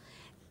fields,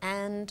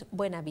 and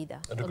buena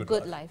vida, and a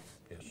good life.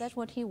 Yes. That's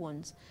what he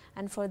wants.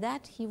 And for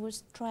that, he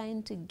was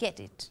trying to get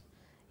it,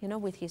 you know,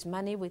 with his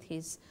money, with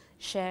his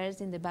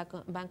shares in the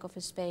Bank of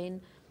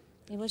Spain.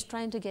 He was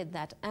trying to get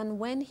that. And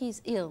when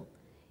he's ill,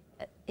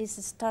 is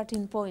a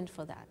starting point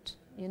for that,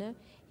 you know.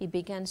 He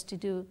begins to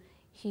do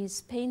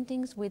his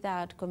paintings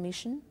without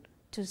commission,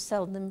 to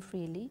sell them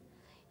freely.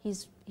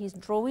 His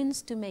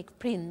drawings to make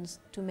prints,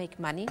 to make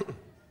money,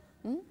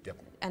 Yep.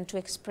 and to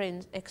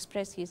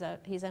express his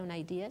own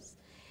ideas.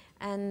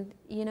 And,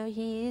 you know,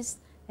 he is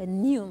a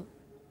new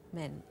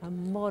man, a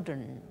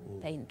modern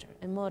painter,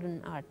 a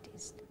modern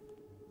artist.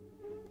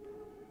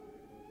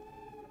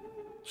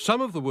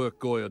 Some of the work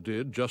Goya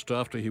did just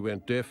after he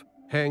went deaf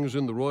hangs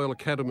in the Royal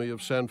Academy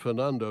of San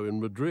Fernando in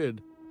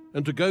Madrid,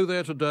 and to go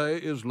there today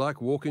is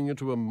like walking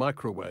into a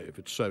microwave.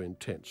 It's so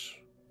intense.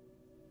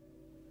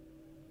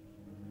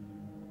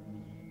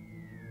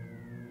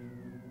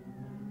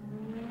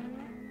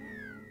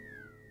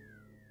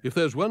 If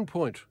there's one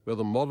point where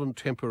the modern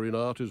temper in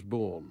art is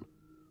born,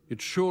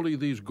 it's surely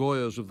these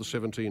Goyas of the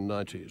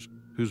 1790s,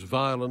 whose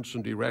violence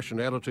and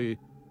irrationality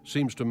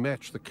seems to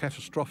match the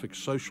catastrophic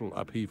social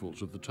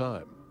upheavals of the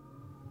time.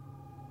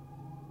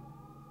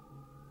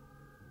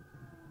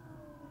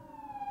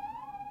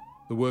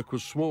 The work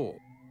was small,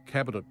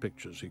 cabinet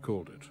pictures, he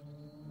called it.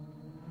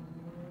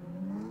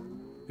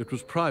 It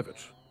was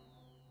private,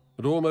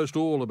 and almost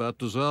all about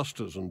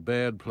disasters and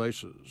bad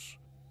places.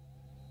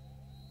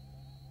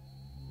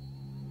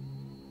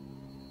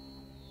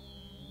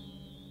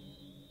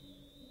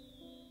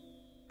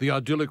 The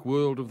idyllic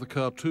world of the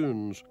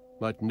cartoons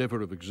might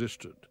never have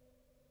existed.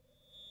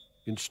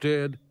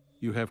 Instead,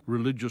 you have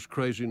religious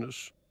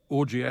craziness,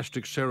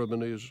 orgiastic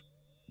ceremonies,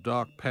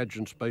 dark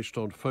pageants based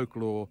on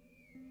folklore,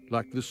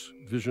 like this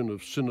vision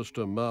of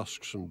sinister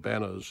masks and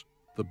banners,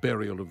 the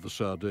burial of the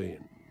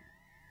sardine.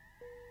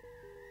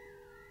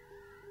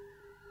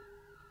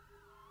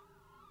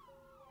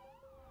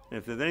 And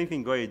if there's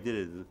anything Goya did,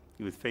 is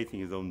he was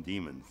facing his own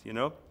demons, you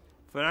know?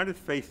 If an artist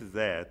faces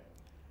that,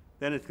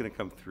 then it's going to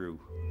come through.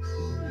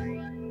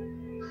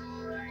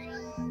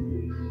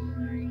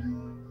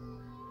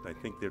 I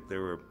think that there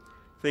were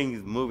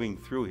things moving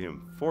through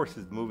him,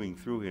 forces moving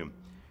through him,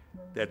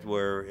 that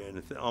were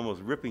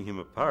almost ripping him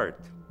apart.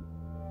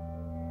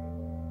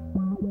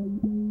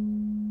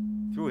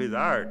 Through his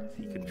art,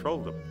 he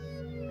controlled them.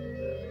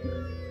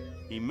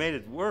 He made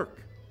it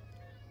work.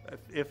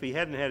 If he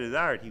hadn't had his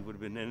art, he would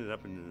have ended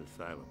up in an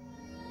asylum.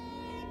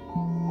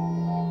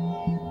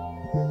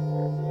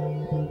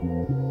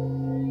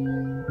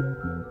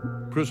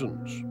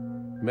 Prisons,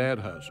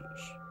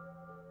 madhouses.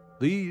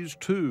 These,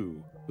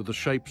 too, were the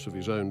shapes of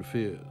his own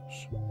fears.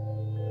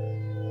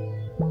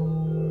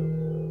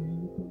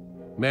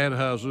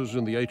 Madhouses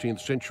in the 18th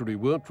century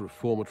weren't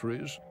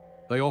reformatories.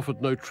 They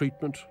offered no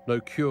treatment, no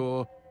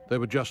cure. They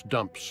were just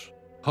dumps,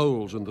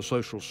 holes in the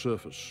social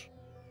surface,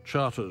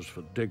 charters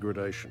for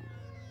degradation.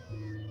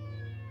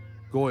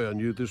 Goya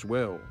knew this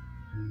well.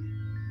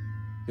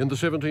 In the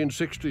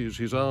 1760s,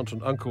 his aunt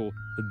and uncle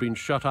had been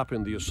shut up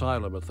in the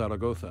asylum at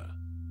Zaragoza.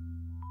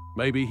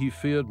 Maybe he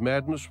feared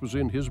madness was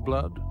in his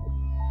blood?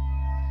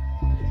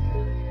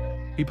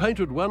 He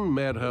painted one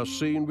madhouse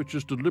scene which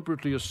is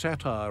deliberately a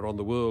satire on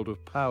the world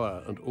of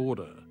power and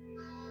order.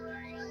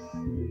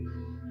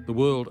 The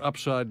world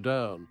upside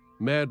down,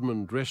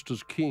 madmen dressed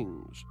as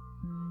kings,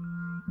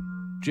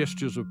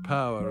 gestures of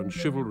power and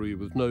chivalry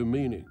with no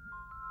meaning.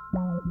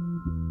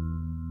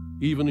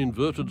 Even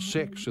inverted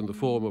sex in the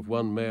form of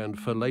one man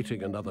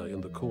fellating another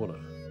in the corner.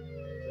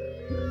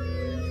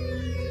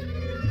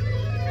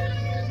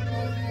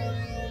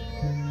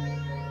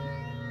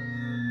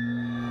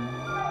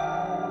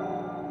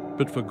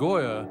 But for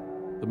Goya,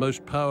 the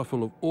most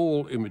powerful of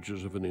all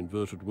images of an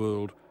inverted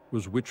world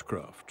was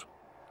witchcraft.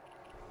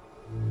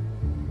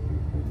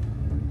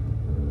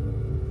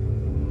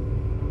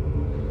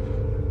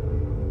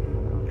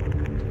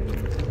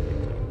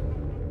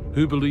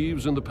 Who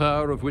believes in the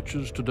power of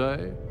witches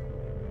today?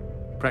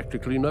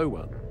 Practically no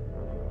one.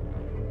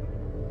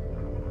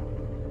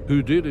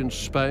 Who did in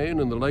Spain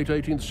in the late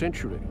 18th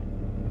century?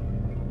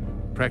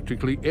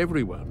 Practically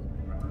everyone.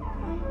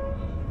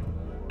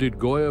 Did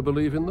Goya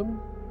believe in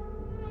them?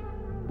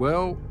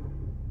 Well,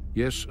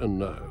 yes and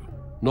no.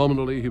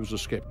 Nominally, he was a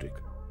skeptic.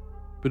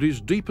 But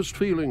his deepest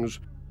feelings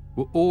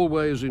were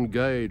always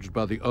engaged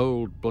by the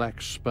old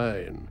black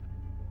Spain,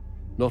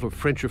 not of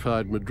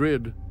Frenchified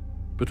Madrid,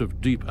 but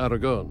of deep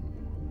Aragon.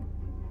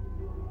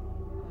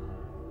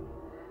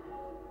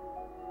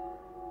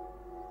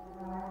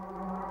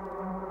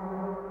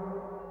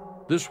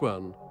 This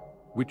one,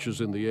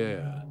 Witches in the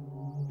Air,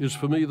 is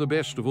for me the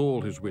best of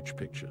all his witch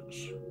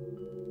pictures.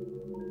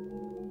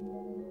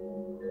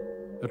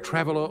 A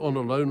traveller on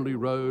a lonely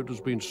road has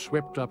been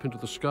swept up into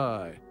the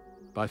sky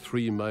by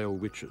 3 male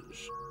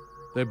witches.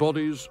 Their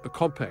bodies are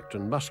compact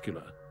and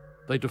muscular.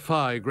 They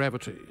defy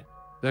gravity.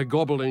 They're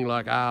gobbling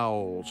like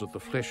owls at the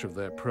flesh of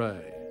their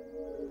prey.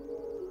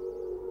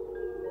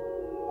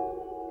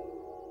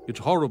 It's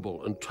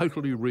horrible and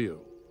totally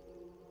real,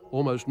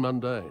 almost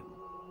mundane,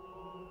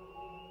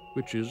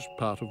 which is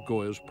part of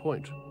Goya's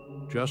point,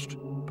 just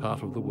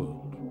part of the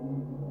world.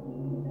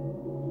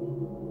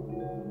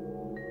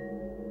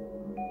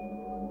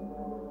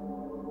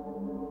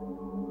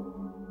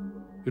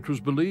 It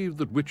was believed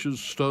that witches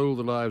stole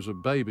the lives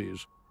of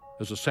babies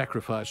as a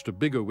sacrifice to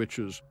bigger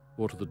witches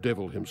or to the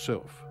devil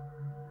himself.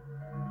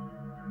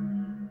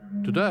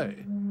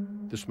 Today,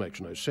 this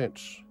makes no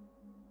sense,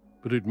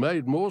 but it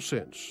made more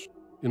sense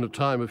in a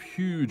time of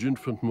huge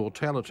infant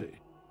mortality,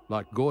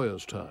 like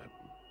Goya's time.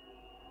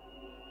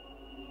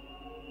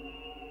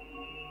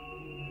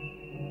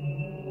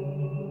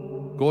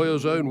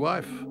 Goya's own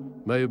wife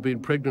may have been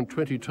pregnant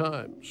 20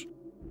 times,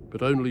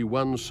 but only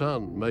one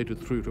son made it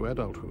through to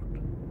adulthood.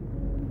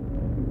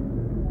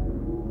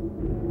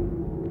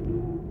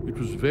 It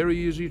was very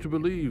easy to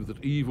believe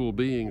that evil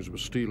beings were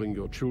stealing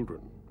your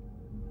children.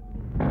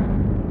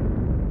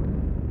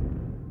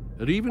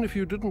 And even if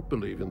you didn't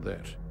believe in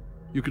that,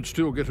 you could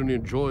still get an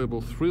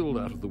enjoyable thrill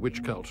out of the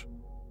witch cult,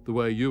 the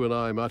way you and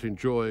I might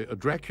enjoy a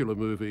Dracula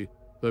movie,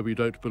 though we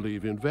don't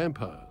believe in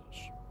vampires.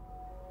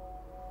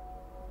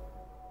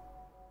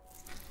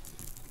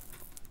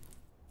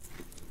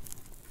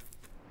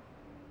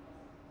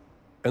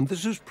 And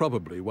this is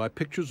probably why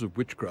pictures of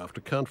witchcraft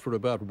account for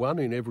about 1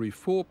 in every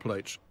 4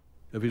 plates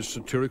of his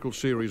satirical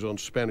series on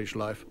Spanish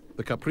life,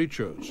 The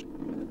Caprichos,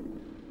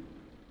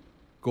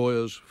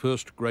 Goya's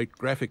first great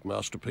graphic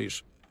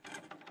masterpiece,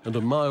 and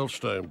a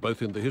milestone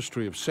both in the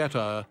history of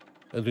satire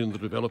and in the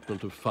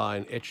development of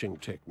fine etching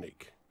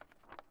technique.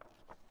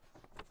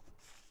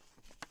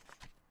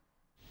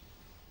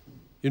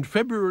 In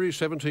February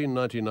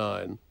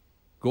 1799,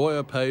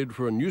 Goya paid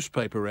for a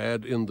newspaper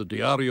ad in the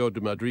Diario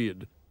de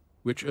Madrid,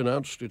 which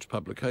announced its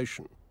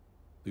publication.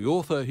 The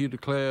author, he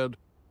declared,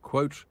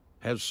 quote,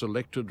 has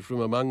selected from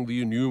among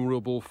the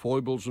innumerable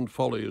foibles and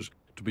follies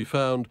to be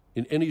found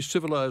in any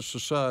civilized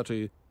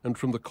society and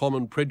from the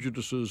common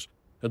prejudices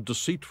and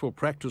deceitful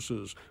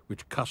practices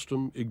which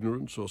custom,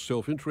 ignorance, or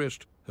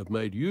self-interest have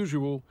made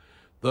usual,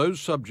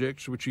 those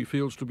subjects which he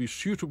feels to be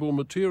suitable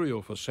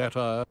material for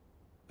satire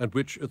and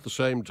which at the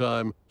same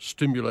time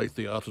stimulate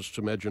the artist's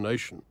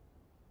imagination.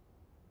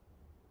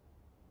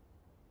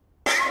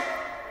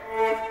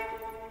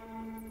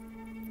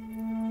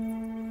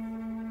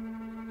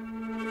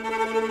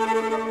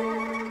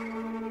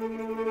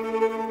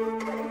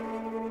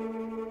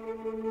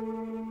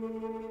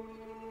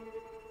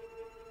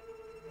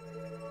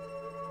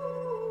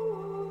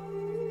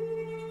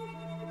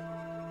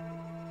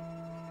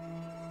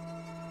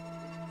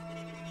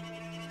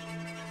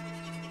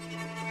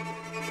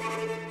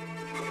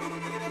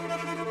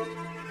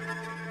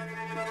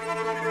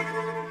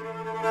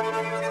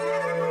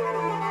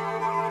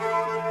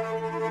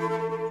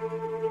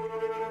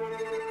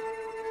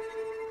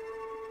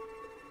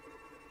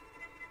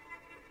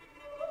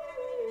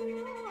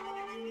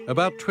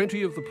 About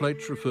 20 of the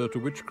plates refer to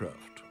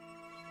witchcraft.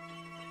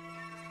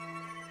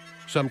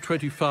 Some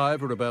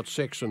 25 are about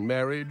sex and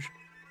marriage,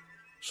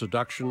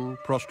 seduction,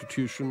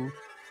 prostitution,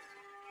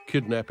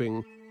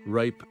 kidnapping,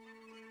 rape,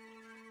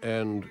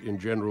 and, in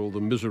general, the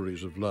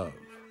miseries of love.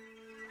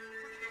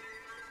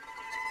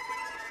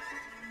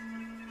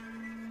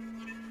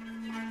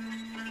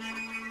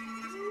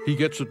 He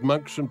gets at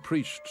monks and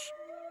priests,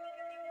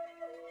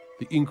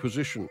 the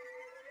Inquisition,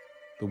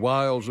 the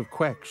wiles of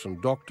quacks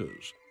and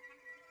doctors,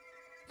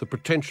 the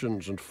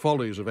pretensions and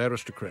follies of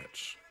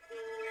aristocrats.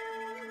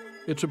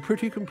 It's a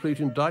pretty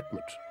complete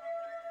indictment.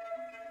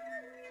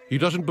 He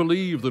doesn't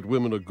believe that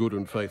women are good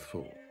and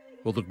faithful,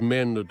 or that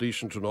men are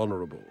decent and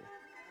honourable,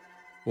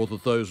 or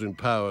that those in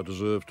power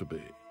deserve to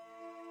be.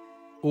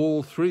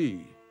 All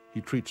three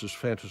he treats as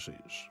fantasies.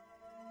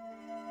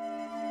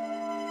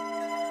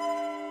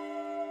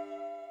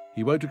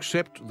 He won't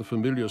accept the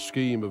familiar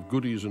scheme of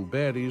goodies and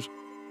baddies,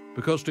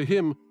 because to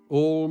him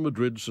all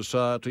Madrid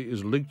society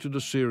is linked in a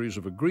series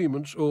of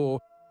agreements, or,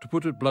 to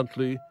put it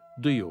bluntly,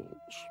 deals.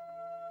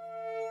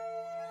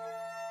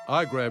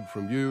 I grab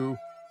from you,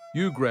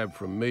 you grab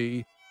from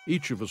me,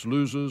 each of us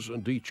loses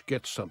and each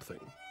gets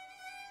something.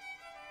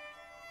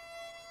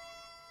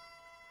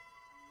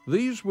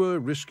 These were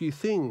risky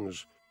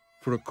things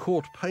for a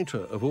court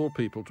painter of all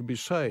people to be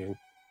saying,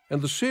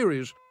 and the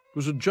series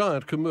was a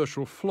giant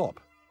commercial flop.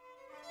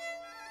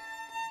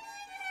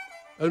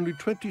 Only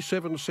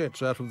 27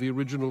 sets out of the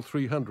original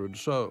 300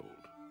 sold.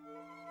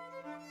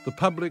 The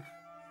public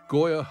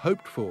Goya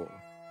hoped for,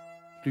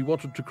 that he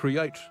wanted to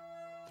create,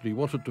 that he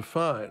wanted to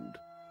find,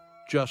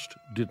 just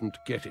didn't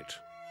get it.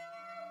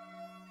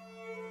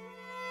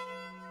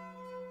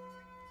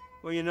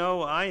 Well, you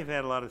know, I've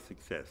had a lot of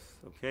success,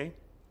 okay,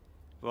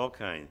 of all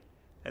kinds.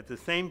 At the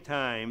same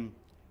time,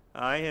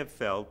 I have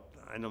felt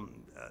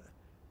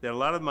that a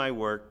lot of my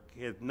work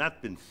has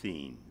not been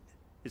seen.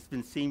 It's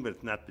been seen, but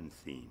it's not been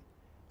seen.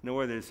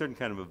 Nor there's a certain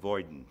kind of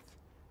avoidance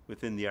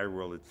within the art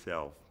world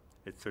itself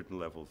at certain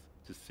levels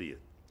to see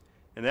it.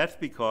 And that's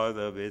because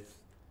of its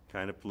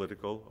kind of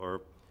political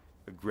or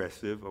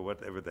aggressive or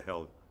whatever the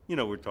hell, you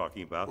know, we're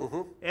talking about,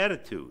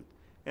 attitude.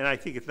 And I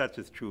think it's not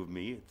just true of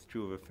me, it's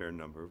true of a fair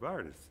number of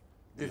artists.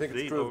 Do you think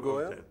it's true of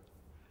Goya?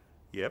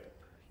 Yep,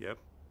 yep.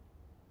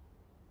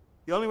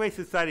 The only way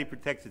society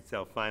protects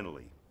itself,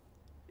 finally,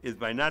 is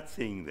by not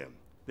seeing them.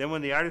 Then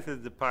when the artist has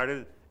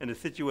departed and the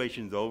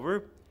situation's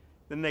over,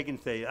 then they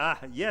can say, ah,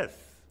 yes,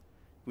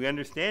 we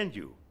understand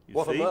you.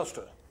 What a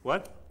master.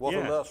 What? What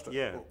a master.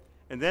 Yeah.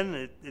 And then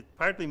it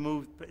partly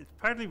moves, it's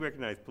partly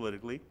recognized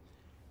politically,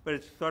 but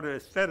it's sort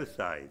of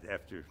aestheticized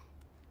after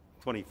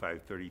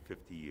 25, 30,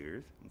 50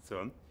 years and so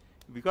on.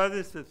 Because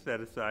it's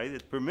aestheticized,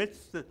 it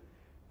permits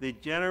the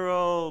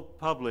general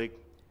public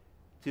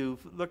to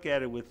look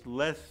at it with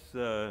less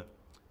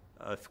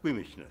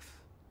squeamishness,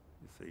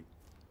 you see.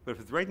 But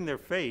if it's right in their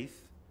face,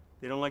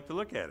 they don't like to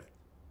look at it.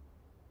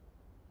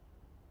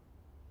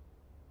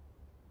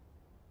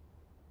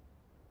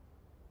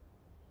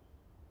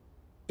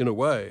 In a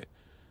way,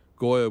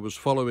 Goya was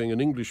following an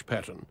English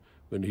pattern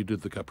when he did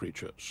the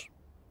caprichos,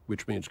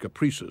 which means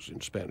caprices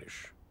in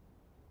Spanish.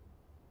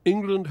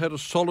 England had a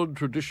solid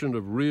tradition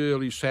of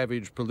really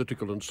savage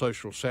political and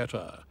social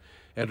satire,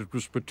 and it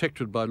was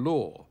protected by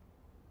law.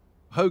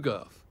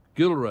 Hogarth,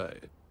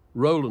 Gilray,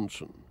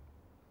 Rowlandson.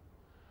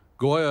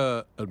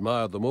 Goya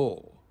admired them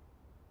all,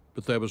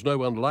 but there was no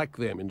one like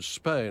them in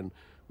Spain,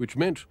 which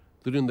meant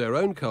that in their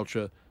own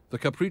culture, the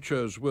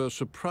caprichos were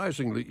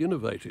surprisingly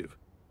innovative,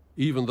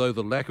 even though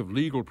the lack of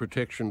legal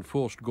protection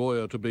forced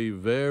Goya to be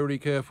very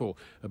careful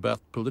about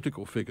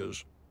political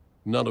figures,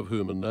 none of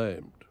whom are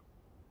named.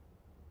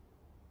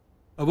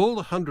 Of all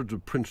the hundreds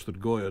of prints that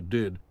Goya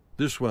did,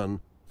 this one,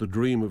 The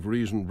Dream of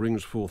Reason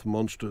Brings Forth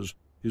Monsters,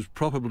 is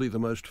probably the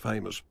most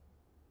famous.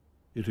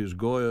 It is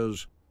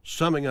Goya's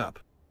summing up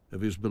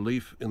of his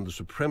belief in the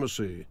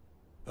supremacy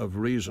of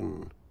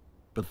reason,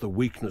 but the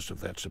weakness of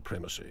that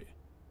supremacy.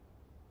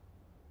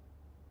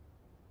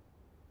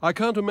 I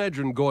can't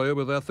imagine Goya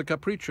without the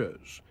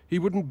caprichos. He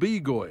wouldn't be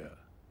Goya.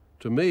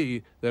 To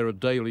me, they're a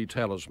daily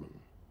talisman.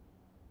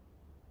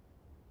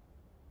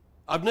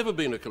 I've never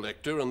been a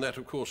collector, and that,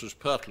 of course, is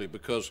partly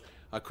because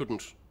I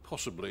couldn't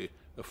possibly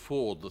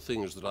afford the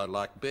things that I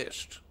like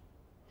best.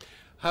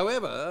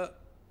 However,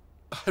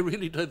 I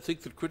really don't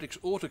think that critics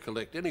ought to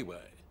collect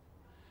anyway,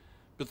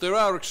 But there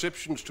are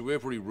exceptions to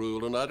every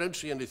rule, and I don't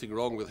see anything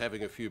wrong with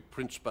having a few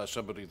prints by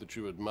somebody that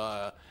you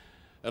admire,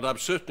 and I'm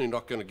certainly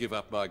not going to give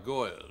up my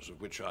Goyas,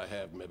 of which I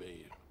have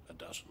maybe a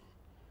dozen.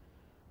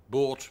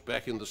 Bought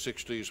back in the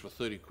 60s for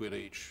 30 quid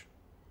each,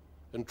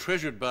 and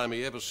treasured by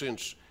me ever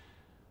since,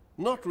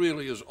 not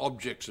really as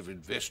objects of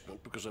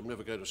investment, because I'm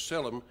never going to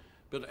sell them,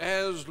 but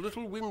as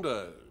little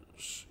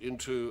windows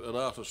into an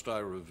artist I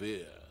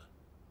revere.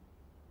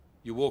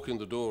 You walk in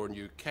the door and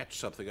you catch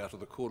something out of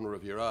the corner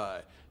of your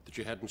eye that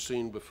you hadn't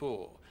seen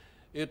before.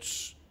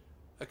 It's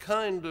a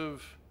kind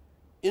of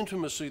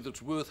intimacy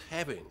that's worth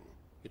having.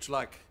 It's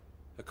like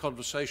a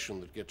conversation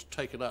that gets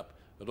taken up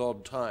at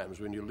odd times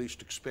when you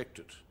least expect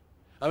it.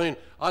 I mean,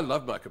 I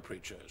love my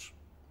capriccios.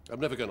 I'm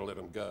never going to let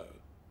them go.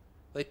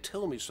 They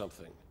tell me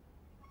something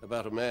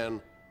about a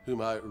man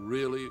whom I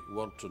really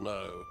want to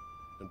know,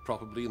 and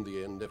probably in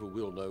the end never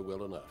will know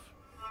well enough.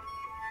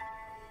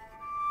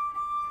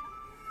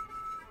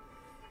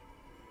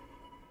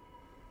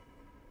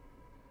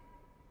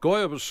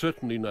 Goya was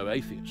certainly no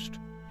atheist.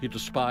 He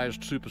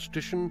despised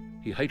superstition,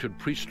 he hated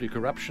priestly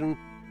corruption,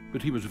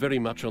 but he was very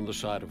much on the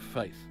side of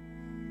faith.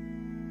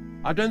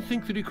 I don't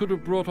think that he could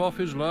have brought off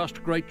his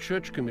last great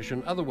church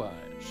commission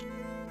otherwise.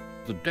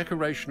 The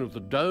decoration of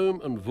the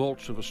dome and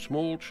vaults of a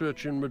small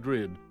church in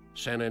Madrid,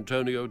 San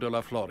Antonio de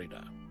la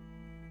Florida.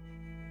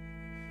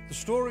 The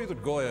story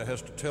that Goya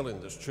has to tell in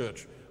this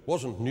church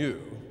wasn't new.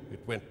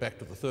 It went back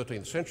to the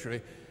 13th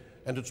century,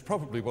 and it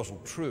probably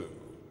wasn't true,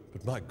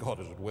 but my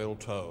God, is it well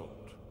told.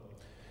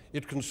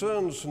 It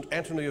concerns St.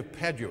 Anthony of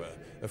Padua,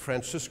 a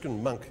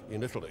Franciscan monk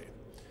in Italy,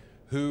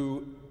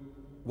 who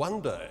one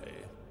day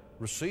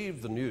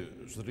received the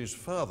news that his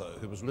father,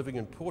 who was living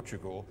in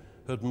Portugal,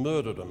 had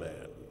murdered a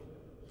man.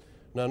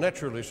 Now,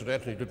 naturally, St.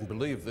 Anthony didn't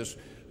believe this,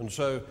 and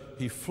so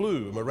he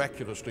flew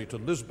miraculously to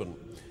Lisbon,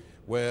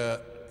 where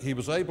he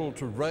was able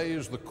to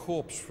raise the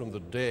corpse from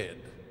the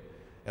dead.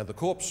 And the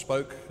corpse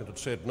spoke, and it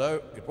said, "No,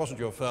 it wasn't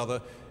your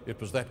father,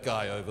 it was that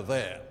guy over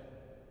there."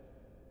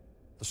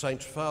 The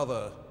saint's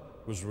father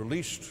was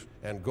released,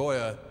 and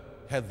Goya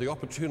had the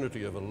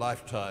opportunity of a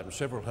lifetime,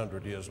 several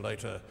hundred years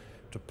later,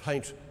 to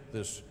paint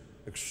this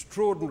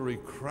extraordinary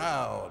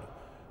crowd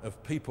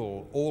of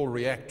people all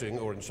reacting,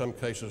 or in some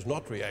cases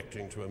not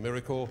reacting, to a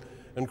miracle,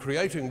 and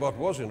creating what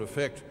was in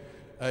effect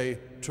a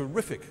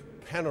terrific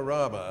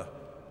panorama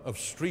of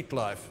street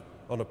life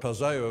on a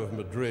paseo of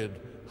Madrid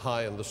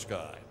high in the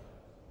sky.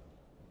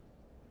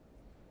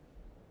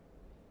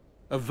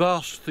 A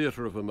vast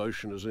theatre of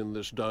emotion is in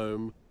this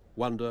dome: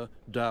 wonder,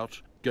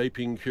 doubt,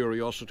 gaping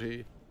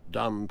curiosity,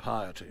 dumb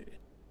piety.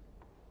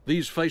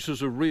 These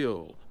faces are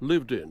real,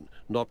 lived in,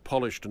 not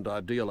polished and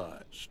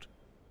idealized.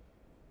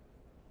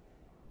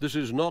 This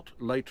is not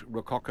late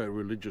Rococo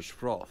religious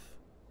froth.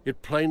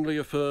 It plainly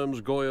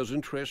affirms Goya's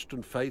interest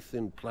and faith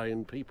in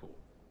plain people.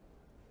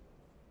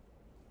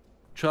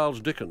 Charles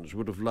Dickens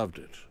would have loved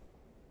it.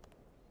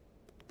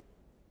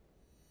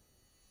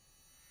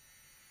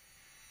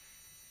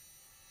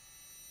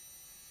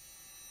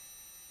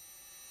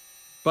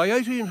 By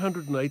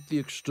 1808, the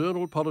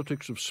external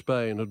politics of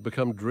Spain had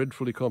become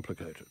dreadfully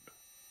complicated.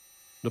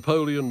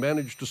 Napoleon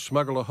managed to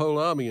smuggle a whole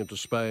army into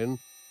Spain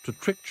to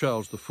trick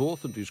Charles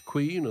IV and his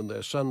queen and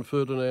their son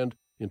Ferdinand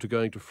into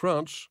going to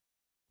France,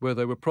 where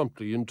they were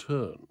promptly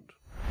interned.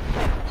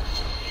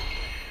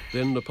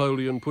 Then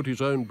Napoleon put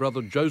his own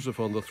brother Joseph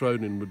on the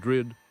throne in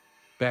Madrid,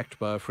 backed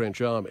by a French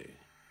army.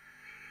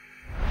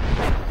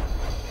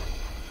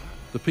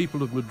 The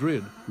people of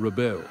Madrid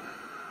rebelled.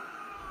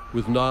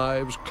 With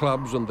knives,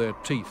 clubs and their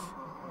teeth,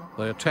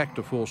 they attacked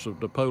a force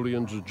of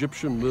Napoleon's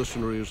Egyptian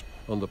mercenaries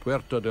on the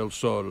Puerta del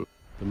Sol,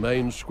 the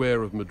main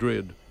square of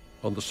Madrid,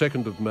 on the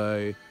 2nd of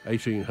May,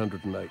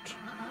 1808.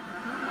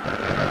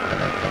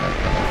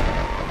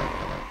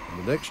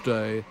 And the next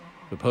day,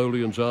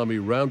 Napoleon's army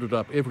rounded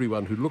up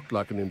everyone who looked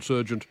like an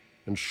insurgent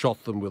and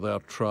shot them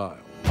without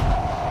trial.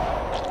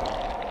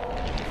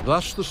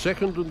 Thus, the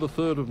 2nd and the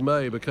 3rd of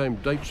May became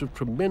dates of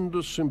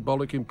tremendous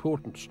symbolic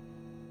importance.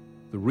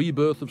 The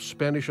rebirth of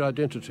Spanish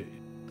identity,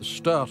 the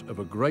start of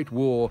a great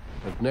war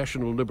of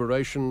national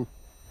liberation,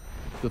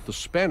 that the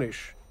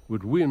Spanish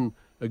would win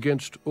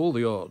against all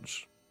the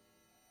odds,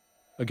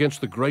 against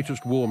the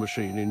greatest war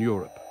machine in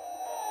Europe.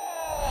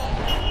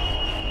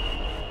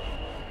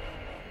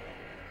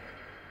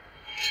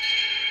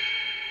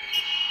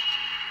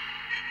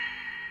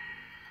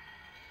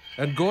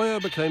 And Goya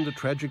became the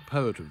tragic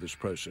poet of this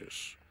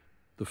process,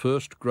 the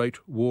first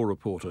great war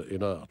reporter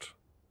in art.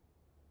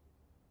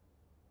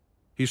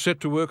 He set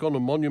to work on a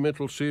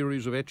monumental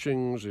series of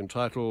etchings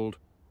entitled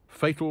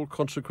Fatal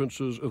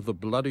Consequences of the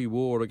Bloody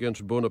War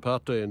Against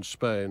Bonaparte in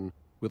Spain,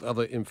 with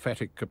other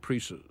emphatic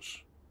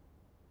caprices.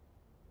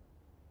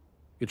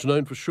 It's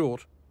known for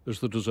short as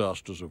the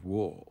Disasters of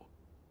War.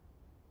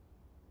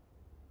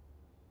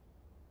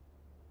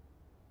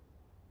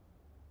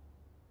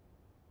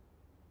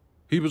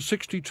 He was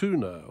 62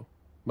 now,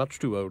 much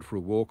too old for a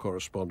war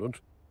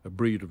correspondent, a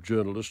breed of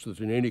journalist that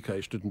in any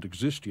case didn't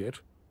exist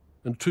yet,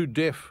 and too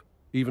deaf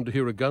even to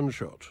hear a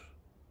gunshot.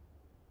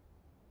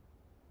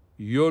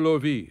 Yo lo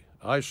vi,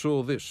 I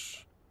saw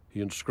this,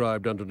 he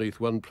inscribed underneath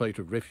one plate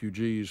of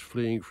refugees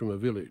fleeing from a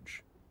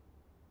village.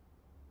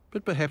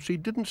 But perhaps he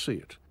didn't see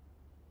it.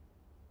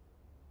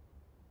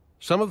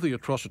 Some of the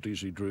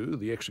atrocities he drew,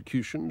 the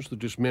executions, the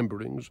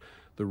dismemberings,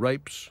 the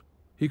rapes,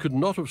 he could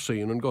not have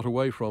seen and got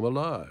away from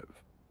alive.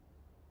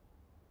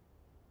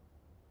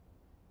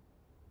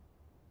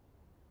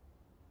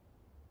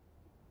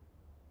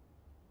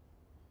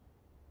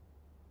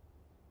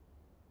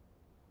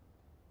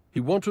 He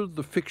wanted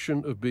the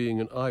fiction of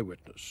being an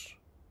eyewitness.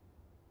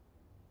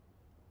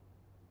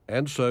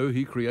 And so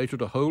he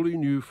created a wholly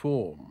new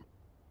form,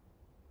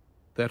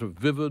 that of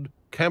vivid,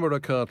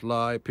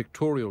 camera-can't-lie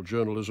pictorial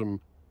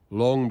journalism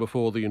long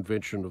before the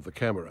invention of the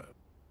camera.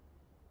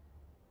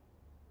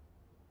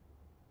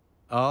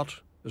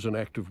 Art as an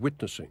act of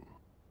witnessing,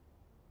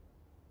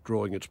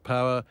 drawing its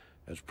power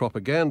as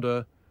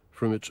propaganda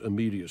from its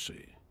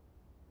immediacy.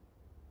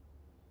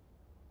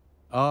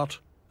 Art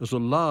as a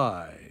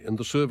lie in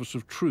the service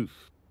of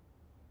truth,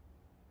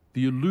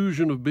 the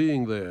illusion of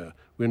being there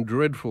when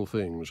dreadful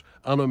things,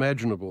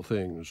 unimaginable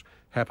things,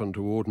 happen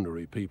to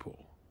ordinary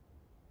people.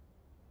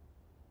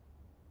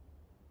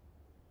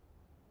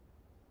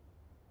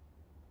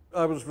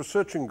 I was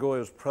researching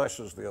Goya's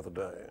prices the other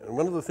day, and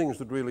one of the things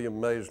that really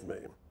amazed me,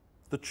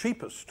 the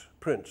cheapest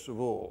prints of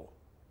all,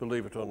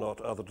 believe it or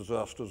not, are the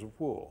disasters of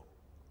war.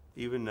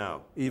 Even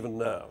now. Even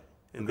now.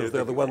 And because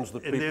they're the ones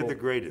that people... And they're the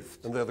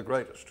greatest. And they're the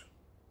greatest.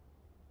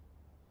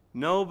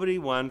 Nobody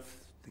wants,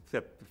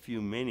 except a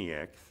few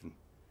maniacs,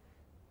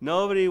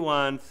 nobody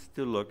wants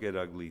to look at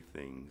ugly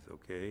things,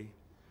 okay?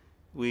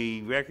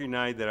 We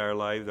recognize that our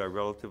lives are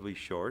relatively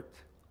short.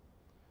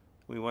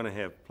 We want to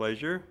have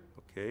pleasure,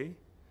 okay?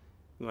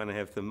 We want to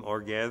have some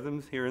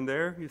orgasms here and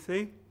there, you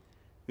see?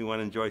 We want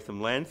to enjoy some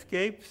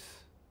landscapes,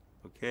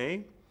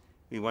 okay?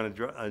 We want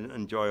to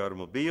enjoy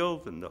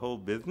automobiles and the whole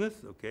business,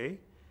 okay?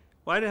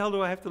 Why the hell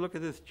do I have to look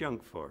at this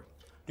junk for?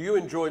 Do you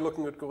enjoy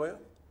looking at Goya?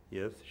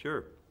 Yes,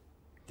 sure.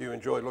 Do you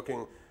enjoy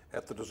looking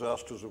at the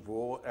disasters of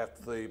war, at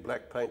the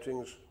black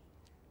paintings?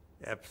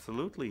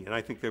 Absolutely, and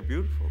I think they're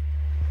beautiful.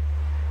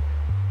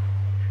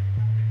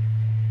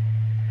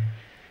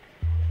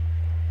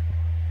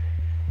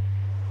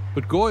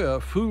 But Goya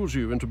fools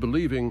you into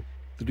believing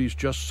that he's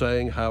just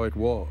saying how it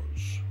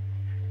was.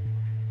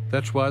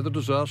 That's why the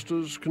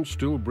disasters can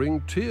still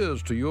bring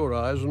tears to your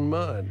eyes and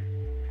mine.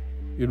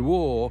 In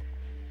war,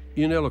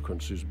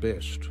 ineloquence is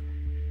best.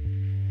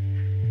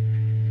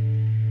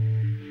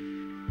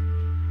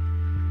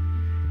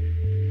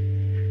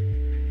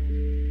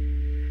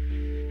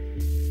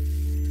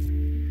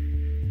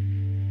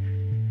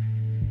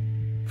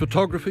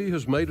 Photography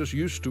has made us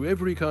used to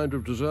every kind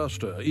of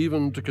disaster,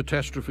 even to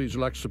catastrophes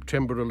like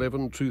September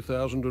 11,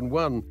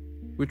 2001,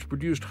 which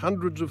produced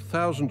hundreds of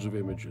thousands of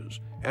images,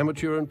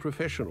 amateur and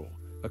professional,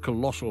 a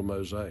colossal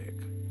mosaic.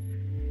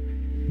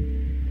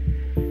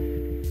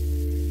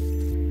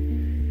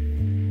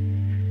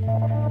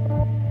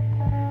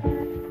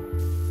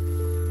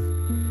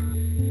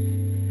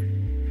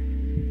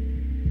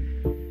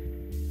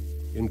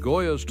 In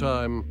Goya's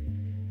time,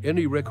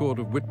 any record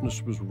of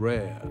witness was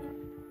rare,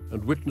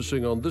 and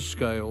witnessing on this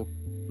scale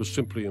was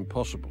simply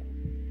impossible.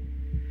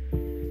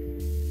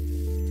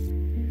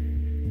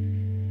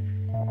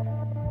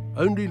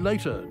 Only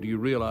later do you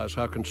realize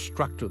how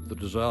constructed the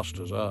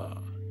disasters are.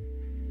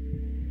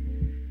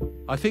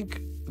 I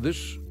think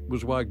this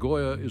was why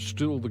Goya is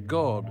still the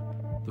god,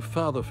 the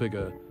father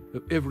figure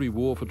of every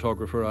war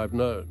photographer I've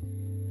known.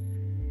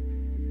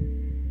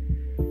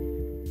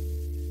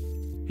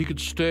 He could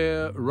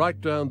stare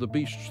right down the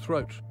beast's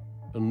throat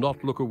and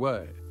not look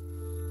away.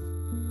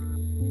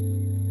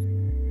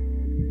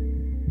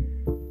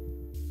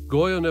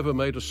 Goya never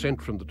made a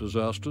cent from the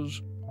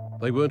disasters.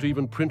 They weren't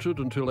even printed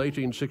until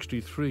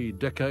 1863,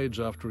 decades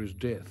after his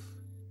death.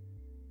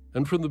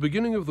 And from the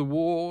beginning of the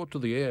war to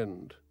the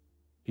end,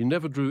 he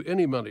never drew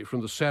any money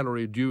from the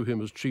salary due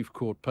him as chief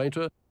court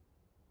painter.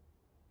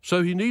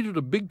 So he needed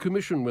a big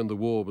commission when the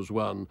war was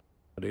won,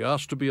 and he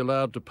asked to be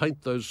allowed to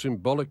paint those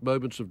symbolic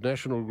moments of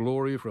national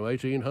glory from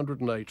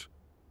 1808,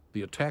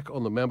 the attack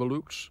on the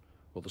Mamelukes,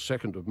 or the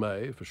 2nd of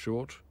May for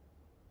short,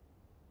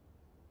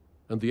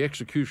 and the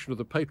execution of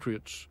the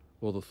Patriots,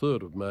 or the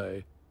 3rd of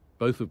May,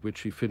 both of which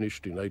he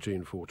finished in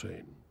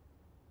 1814.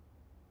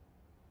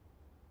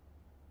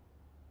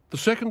 The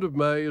 2nd of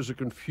May is a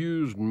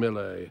confused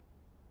melee.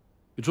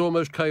 It's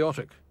almost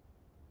chaotic,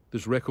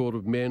 this record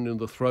of men in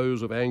the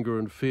throes of anger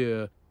and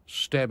fear,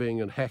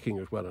 stabbing and hacking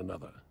at one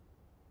another.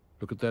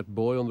 Look at that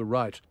boy on the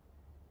right,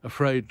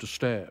 afraid to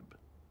stab,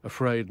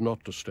 afraid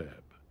not to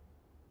stab.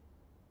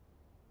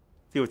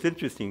 See, what's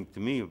interesting to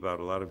me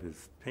about a lot of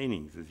his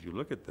paintings as you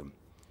look at them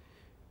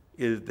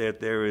is that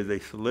there is a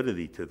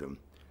solidity to them.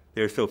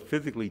 They're so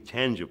physically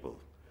tangible.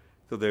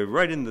 So they're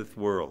right in this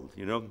world,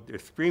 you know? They're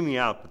screaming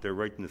out, but they're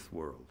right in this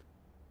world.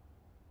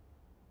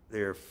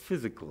 They're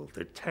physical,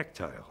 they're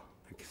tactile,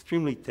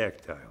 extremely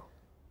tactile.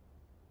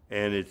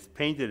 And it's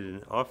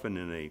painted often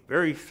in a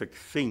very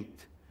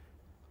succinct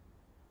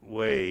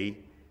way,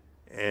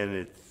 and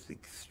it's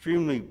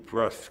extremely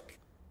brusque.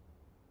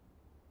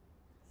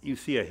 You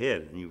see a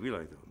head, and you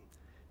realize, oh,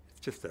 it's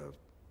just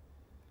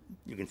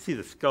you can see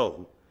the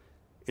skull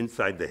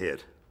inside the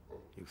head,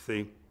 you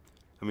see?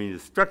 I mean, the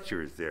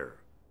structure is there.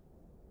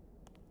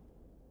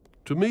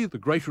 To me, the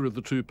greater of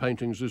the two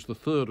paintings is the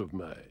 3rd of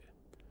May,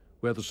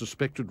 where the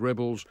suspected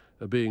rebels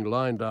are being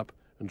lined up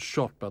and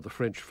shot by the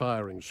French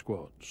firing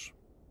squads.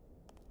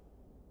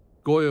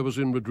 Goya was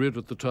in Madrid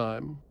at the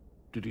time.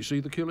 Did he see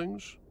the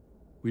killings?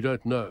 We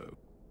don't know,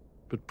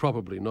 but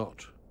probably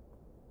not.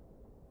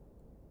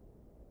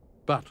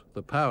 But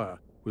the power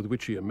with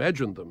which he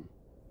imagined them,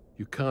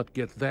 you can't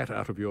get that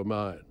out of your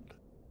mind.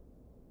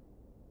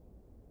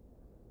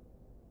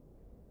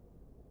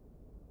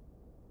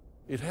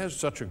 It has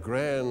such a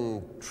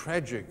grand,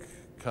 tragic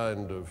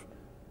kind of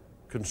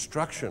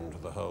construction to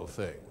the whole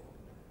thing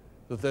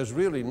that there's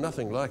really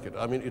nothing like it.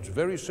 I mean, it's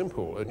very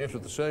simple, and yet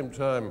at the same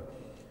time,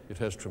 it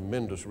has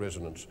tremendous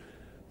resonance.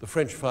 The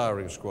French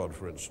firing squad,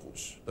 for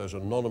instance, those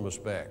anonymous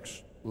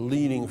backs,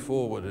 leaning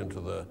forward into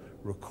the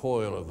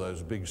recoil of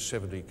those big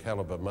 70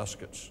 caliber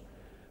muskets,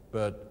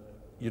 but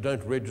you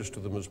don't register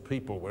them as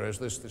people, whereas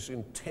there's this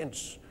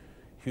intense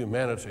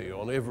humanity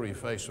on every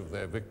face of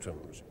their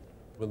victims.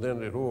 And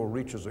then it all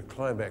reaches a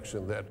climax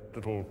in that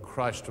little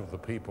Christ of the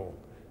people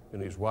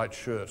in his white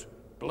shirt,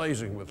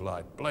 blazing with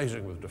light,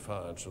 blazing with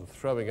defiance, and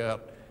throwing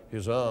out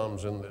his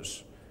arms in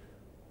this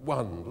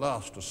one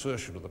last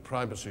assertion of the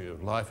primacy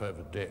of life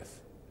over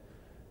death.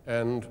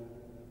 And,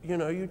 you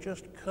know, you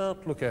just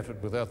can't look at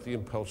it without the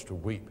impulse to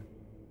weep.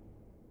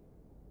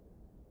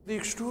 The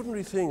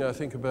extraordinary thing, I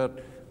think, about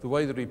the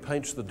way that he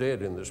paints the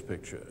dead in this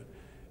picture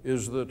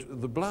is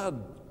that the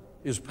blood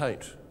is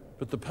paint,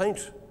 but the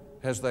paint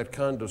has that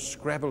kind of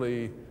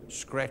scrabbly,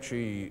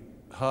 scratchy,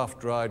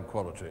 half-dried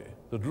quality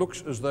that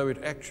looks as though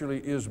it actually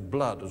is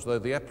blood, as though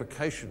the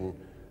application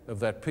of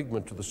that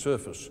pigment to the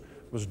surface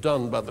was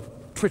done by the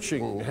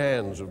twitching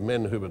hands of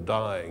men who were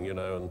dying, you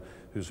know, and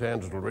whose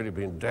hands had already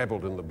been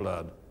dabbled in the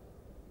blood.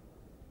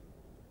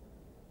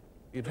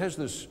 It has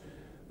this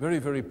very,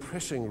 very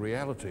pressing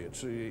reality.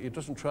 It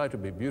doesn't try to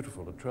be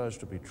beautiful, it tries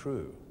to be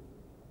true.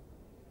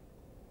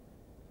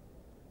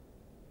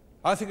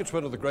 I think it's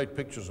one of the great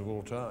pictures of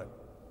all time,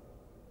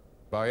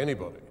 by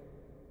anybody.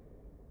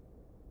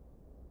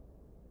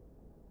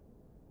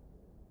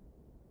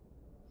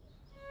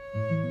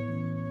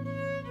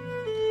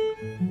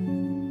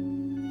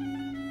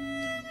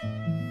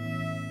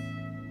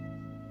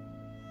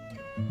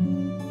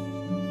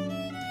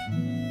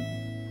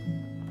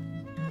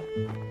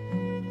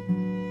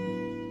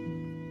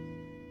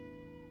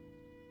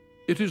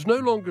 It is no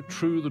longer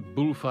true that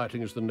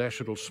bullfighting is the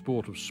national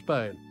sport of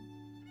Spain.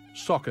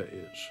 Soccer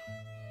is.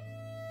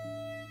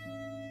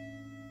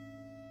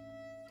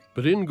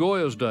 But in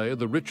Goya's day,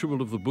 the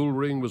ritual of the bull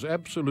ring was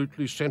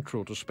absolutely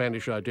central to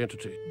Spanish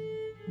identity.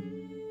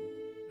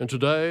 And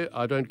today,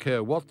 I don't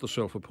care what the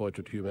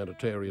self-appointed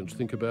humanitarians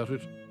think about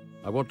it.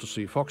 I want to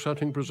see fox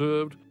hunting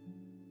preserved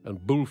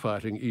and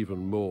bullfighting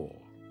even more.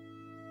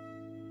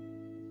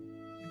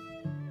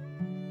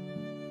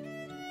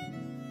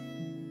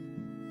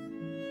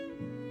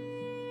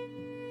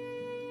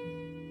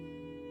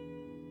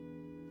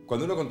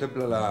 Cuando uno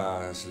contempla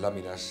las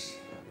láminas,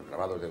 los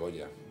grabados de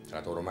Goya,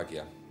 la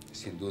tauromaquia,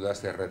 sin duda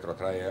se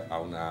retrotrae a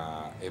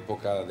una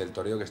época del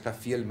toreo que está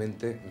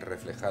fielmente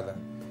reflejada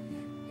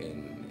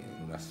en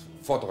unas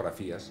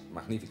fotografías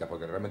magníficas,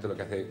 porque realmente lo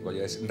que hace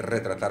Goya es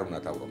retratar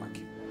una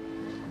tauromaquia.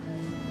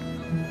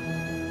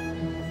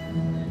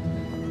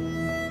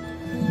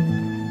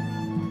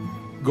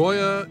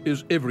 Goya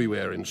is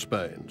everywhere in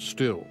Spain,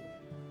 still,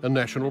 a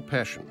national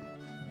passion.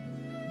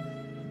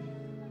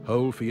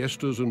 Whole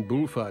fiestas and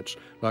bullfights,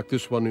 like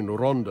this one in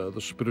Ronda,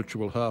 the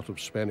spiritual heart of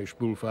Spanish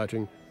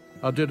bullfighting,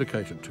 are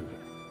dedicated to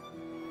him.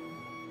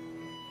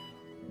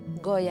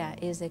 Goya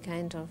is the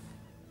kind of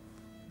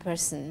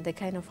person, the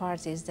kind of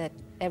artist that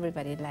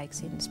everybody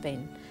likes in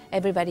Spain.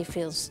 Everybody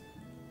feels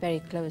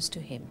very close to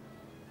him.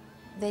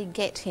 They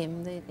get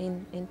him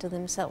into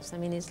themselves. I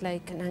mean, it's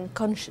like an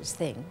unconscious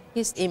thing.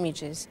 His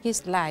images,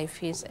 his life,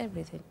 his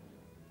everything.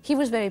 He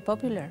was very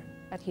popular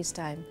at his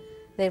time.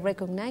 They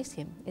recognized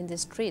him in the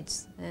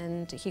streets,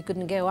 and he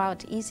couldn't go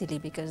out easily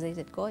because they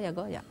said, Goya,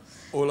 Goya.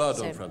 Hola,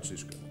 Don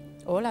Francisco.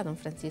 Hola, Don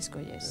Francisco,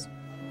 yes.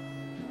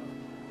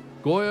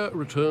 Goya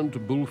returned to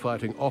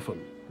bullfighting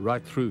often,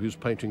 right through his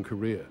painting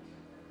career.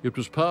 It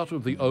was part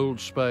of the old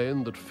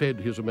Spain that fed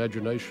his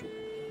imagination.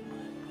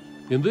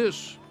 In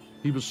this,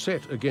 he was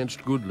set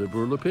against good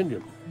liberal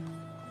opinion.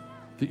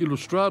 The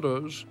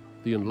Ilustrados,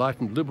 the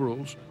enlightened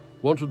liberals,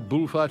 wanted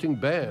bullfighting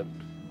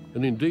banned,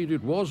 and indeed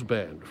it was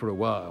banned for a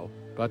while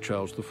by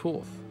Charles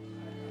IV.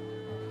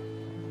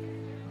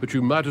 But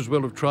you might as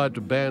well have tried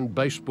to ban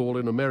baseball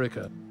in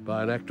America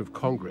by an act of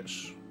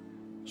Congress.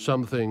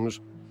 Some things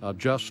are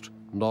just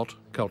not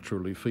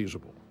culturally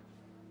feasible.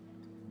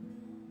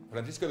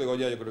 Francisco de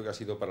Goya yo creo que ha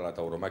sido para la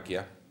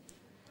tauromaquia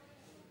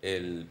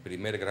el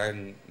primer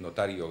gran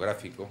notario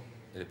gráfico,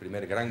 el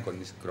primer gran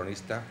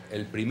cronista,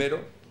 el primero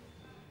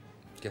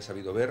que ha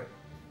sabido ver,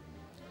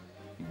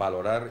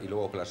 valorar y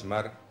luego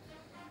plasmar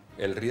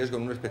el riesgo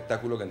en un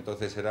espectáculo que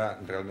entonces era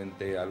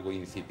realmente algo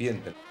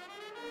incipiente.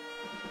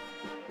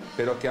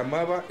 pero que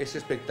amaba ese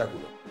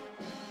espectáculo,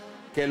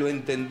 que lo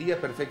entendía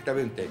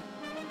perfectamente.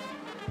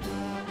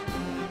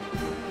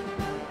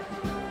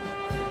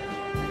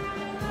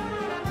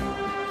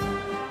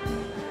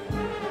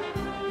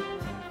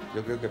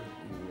 Yo creo que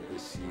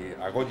si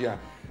a Goya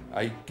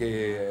hay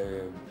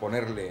que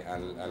ponerle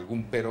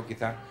algún pero,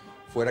 quizá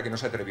fuera que no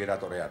se atreviera a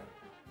torear.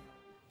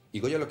 Y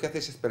Goya lo que hace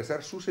es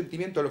expresar su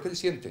sentimiento, lo que él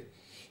siente.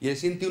 Y él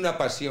siente una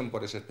pasión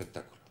por ese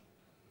espectáculo.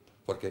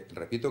 Porque,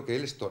 repito, que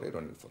él es torero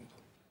en el fondo.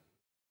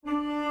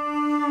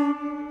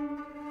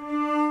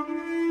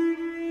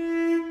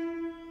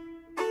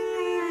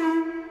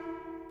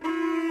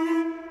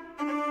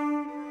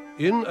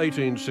 In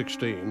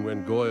 1816,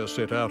 when Goya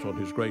set out on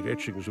his great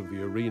etchings of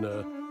the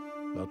arena,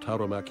 La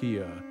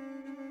Tauromaquia,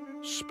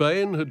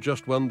 Spain had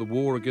just won the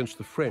war against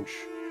the French.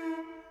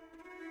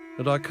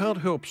 And I can't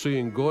help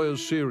seeing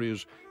Goya's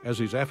series as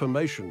his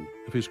affirmation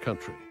of his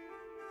country.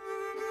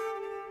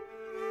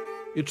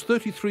 It's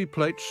 33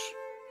 plates,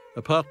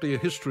 are partly a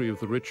history of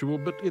the ritual,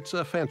 but it's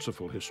a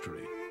fanciful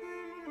history.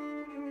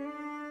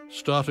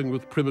 Starting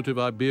with primitive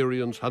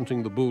Iberians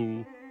hunting the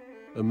bull,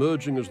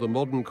 emerging as the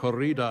modern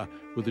corrida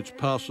with its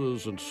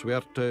passes and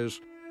suertes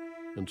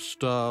and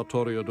star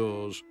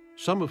toreadors,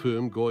 some of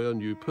whom Goya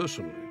knew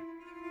personally.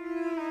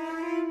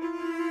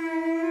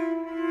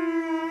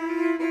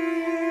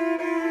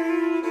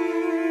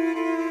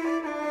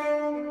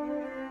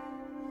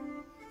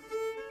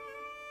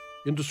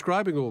 In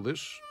describing all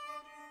this,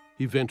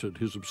 he vented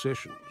his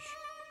obsessions.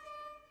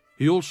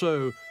 He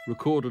also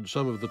recorded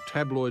some of the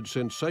tabloid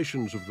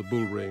sensations of the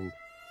bull ring,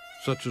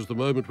 such as the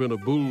moment when a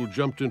bull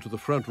jumped into the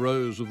front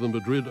rows of the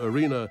Madrid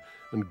arena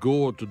and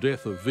gored to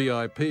death a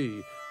VIP,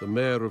 the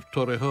mayor of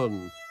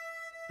Torrejon,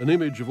 an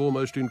image of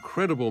almost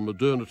incredible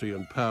modernity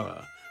and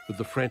power, with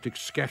the frantic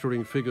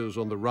scattering figures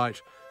on the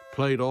right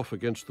played off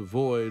against the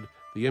void,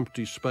 the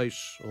empty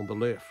space on the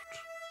left.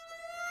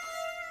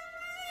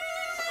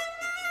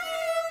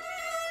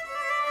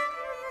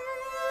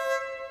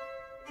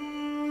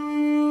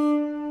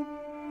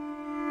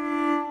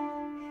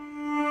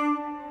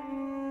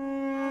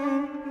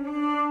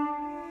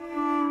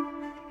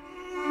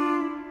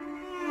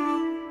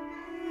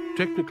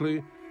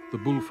 Technically, the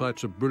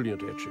bullfights are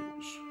brilliant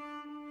etchings.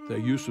 Their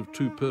use of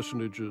two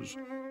personages,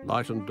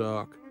 light and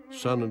dark,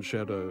 sun and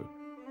shadow,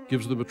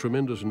 gives them a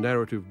tremendous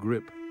narrative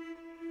grip.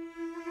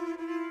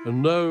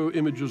 And no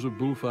images of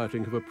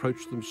bullfighting have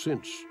approached them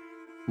since,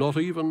 not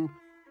even,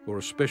 or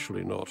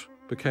especially not,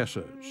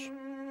 Picasso's.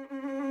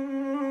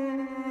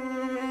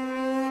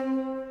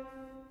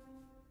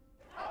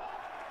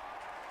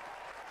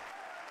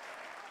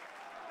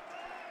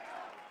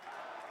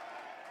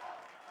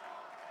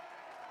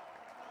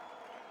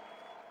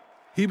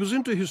 He was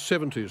into his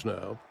 70s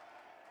now.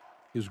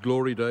 His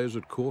glory days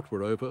at court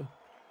were over.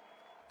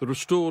 The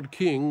restored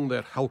king,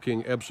 that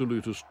hulking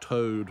absolutist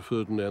toad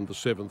Ferdinand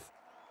VII,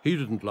 he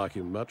didn't like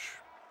him much,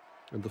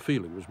 and the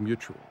feeling was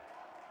mutual.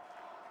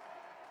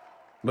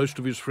 Most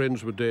of his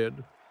friends were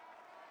dead.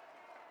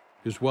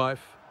 His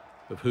wife,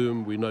 of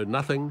whom we know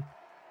nothing,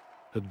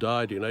 had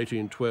died in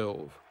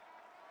 1812,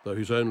 though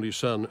his only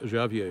son,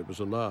 Javier, was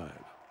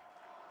alive.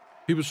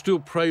 He was still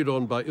preyed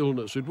on by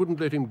illness. It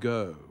wouldn't let him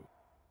go.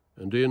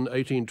 And in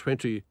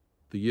 1820,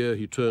 the year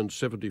he turned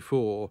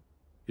 74,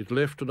 it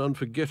left an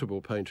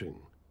unforgettable painting,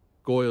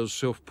 Goya's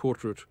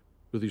self-portrait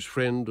with his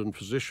friend and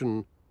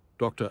physician,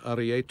 Dr.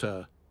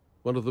 Arrieta,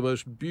 one of the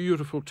most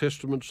beautiful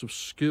testaments of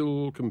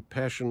skill,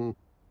 compassion,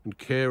 and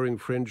caring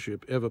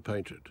friendship ever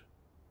painted,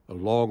 a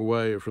long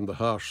way from the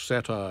harsh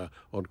satire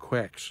on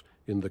quacks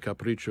in the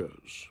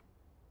Caprichos.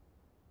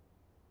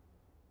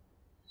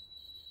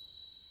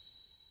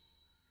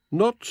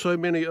 Not so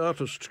many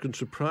artists can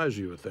surprise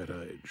you at that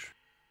age.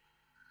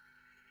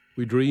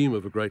 We dream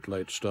of a great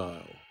late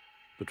style,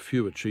 but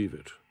few achieve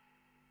it.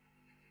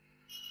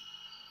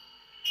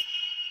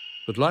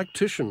 But like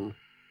Titian,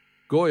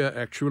 Goya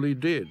actually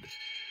did.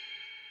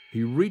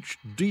 He reached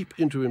deep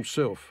into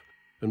himself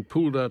and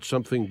pulled out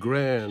something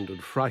grand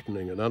and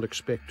frightening and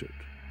unexpected.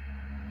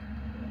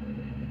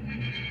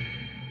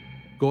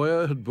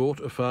 Goya had bought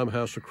a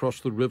farmhouse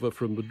across the river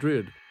from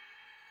Madrid.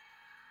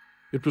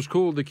 It was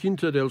called the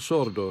Quinta del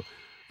Sordo,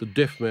 the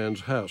deaf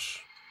man's house.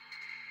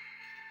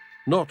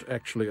 Not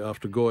actually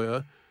after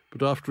Goya,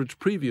 but after its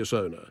previous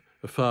owner,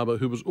 a farmer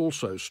who was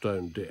also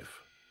stone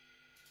deaf.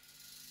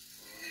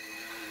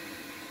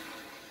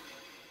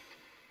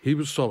 He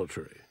was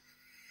solitary,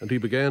 and he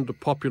began to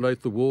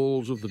populate the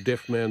walls of the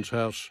deaf man's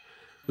house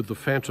with the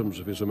phantoms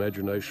of his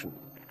imagination.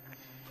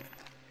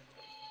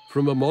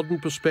 From a modern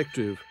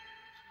perspective,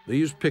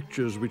 these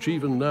pictures, which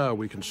even now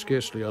we can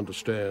scarcely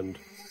understand,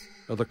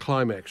 are the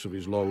climax of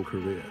his long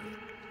career.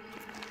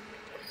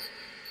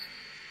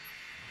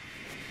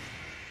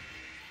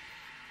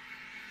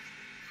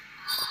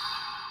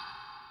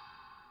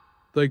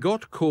 They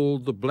got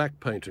called the black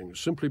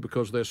paintings simply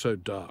because they're so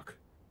dark,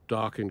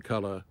 dark in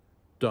colour,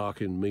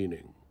 dark in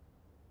meaning.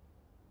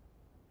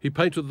 He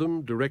painted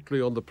them directly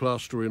on the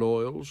plaster in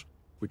oils,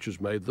 which has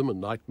made them a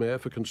nightmare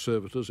for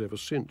conservators ever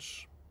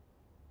since.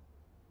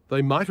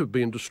 They might have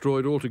been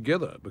destroyed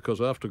altogether because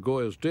after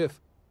Goya's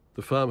death,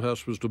 The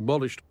farmhouse was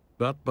demolished,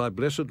 but by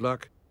blessed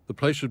luck, the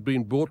place had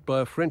been bought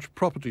by a French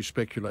property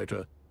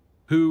speculator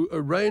who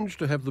arranged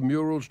to have the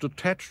murals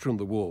detached from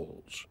the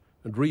walls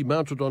and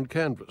remounted on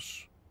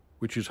canvas,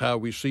 which is how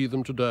we see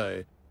them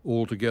today,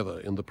 all together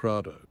in the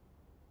Prado.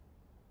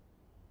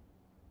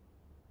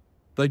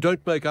 They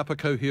don't make up a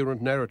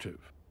coherent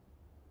narrative.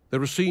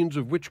 There are scenes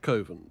of witch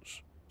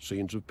covens,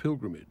 scenes of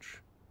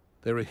pilgrimage.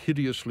 There are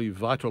hideously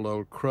vital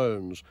old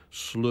crones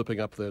slurping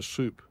up their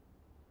soup.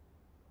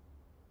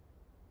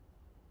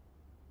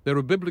 There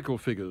are biblical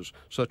figures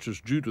such as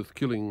Judith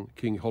killing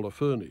King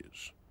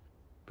Holofernes,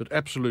 but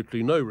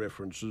absolutely no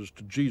references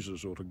to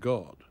Jesus or to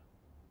God.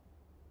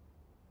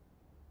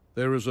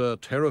 There is a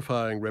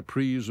terrifying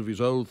reprise of his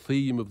old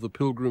theme of the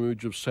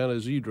pilgrimage of San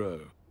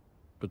Isidro,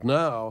 but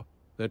now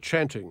they're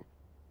chanting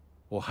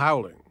or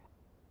howling.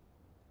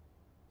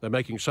 They're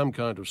making some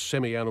kind of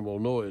semi-animal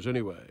noise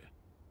anyway,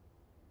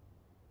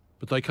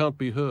 but they can't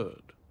be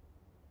heard.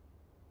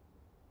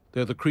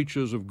 They're the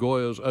creatures of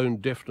Goya's own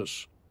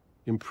deafness,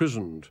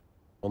 imprisoned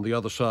on the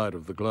other side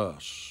of the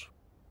glass.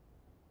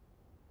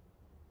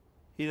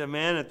 He's a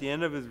man at the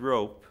end of his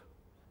rope,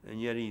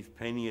 and yet he's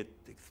painting it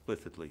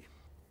explicitly.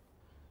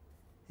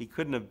 He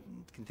couldn't have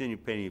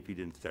continued painting if he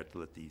didn't start to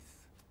let these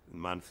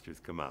monsters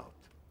come out.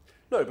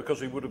 No,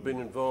 because he would have been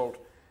involved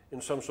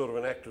in some sort of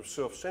an act of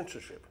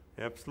self-censorship.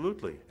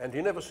 Absolutely. And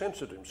he never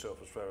censored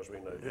himself, as far as we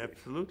know, did he?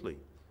 Absolutely.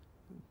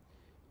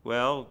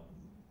 Well,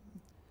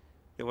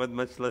 there wasn't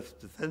much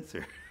left to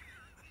censor.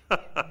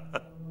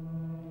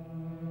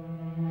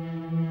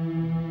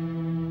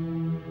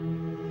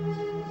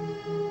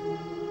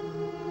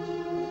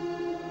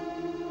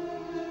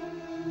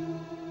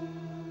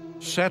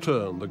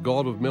 Saturn, the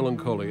god of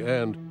melancholy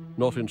and,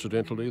 not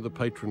incidentally, the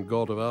patron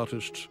god of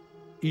artists,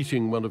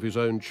 eating one of his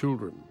own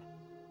children,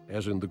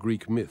 as in the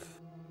Greek myth.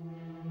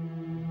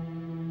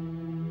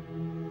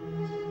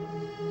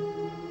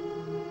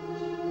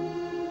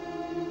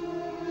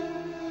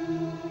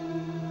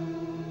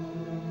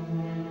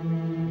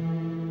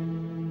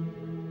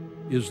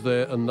 Is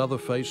there another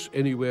face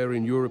anywhere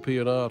in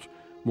European art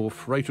more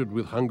freighted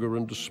with hunger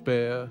and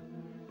despair,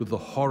 with the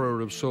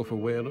horror of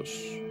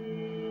self-awareness?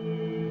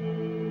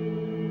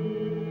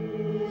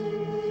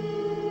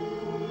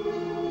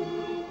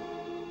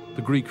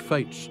 The Greek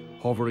fates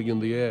hovering in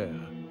the air,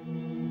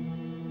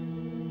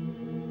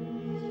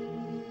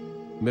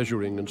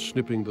 measuring and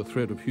snipping the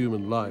thread of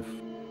human life.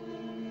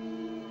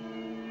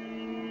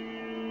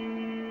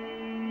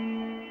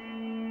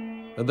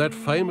 And that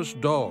famous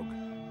dog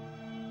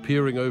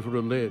peering over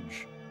a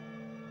ledge,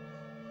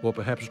 or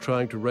perhaps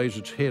trying to raise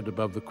its head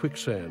above the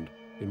quicksand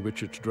in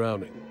which it's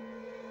drowning.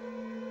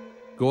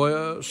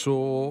 Goya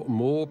saw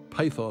more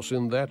pathos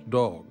in that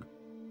dog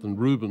than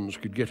Rubens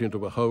could get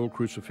into a whole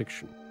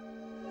crucifixion.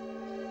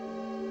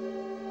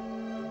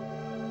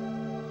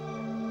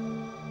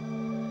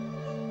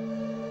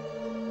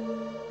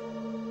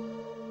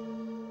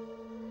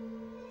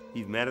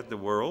 He's mad at the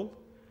world,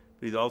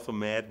 but he's also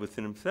mad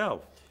within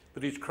himself.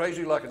 But he's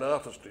crazy like an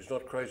artist, he's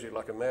not crazy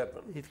like a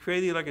madman. He's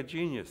crazy like a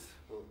genius.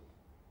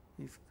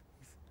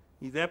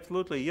 He's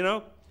absolutely, you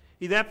know,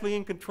 he's absolutely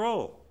in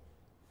control.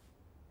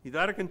 He's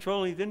out of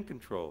control and he's in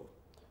control.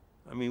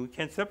 I mean, we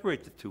can't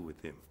separate the two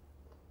with him.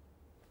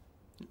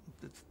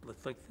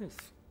 It's like this.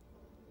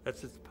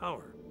 That's his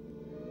power.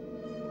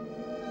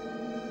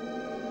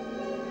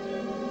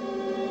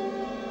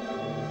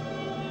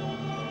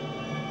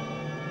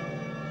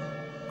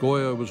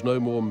 Goya was no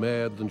more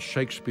mad than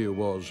Shakespeare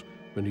was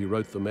when he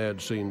wrote the mad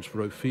scenes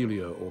for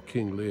Ophelia or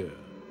King Lear.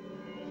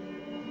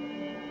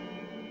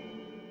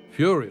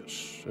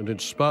 Furious and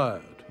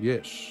inspired,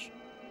 yes,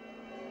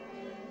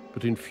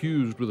 but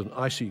infused with an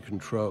icy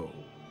control.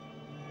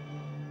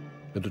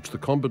 And it's the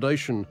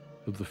combination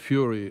of the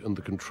fury and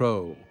the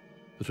control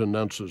that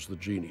announces the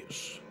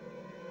genius.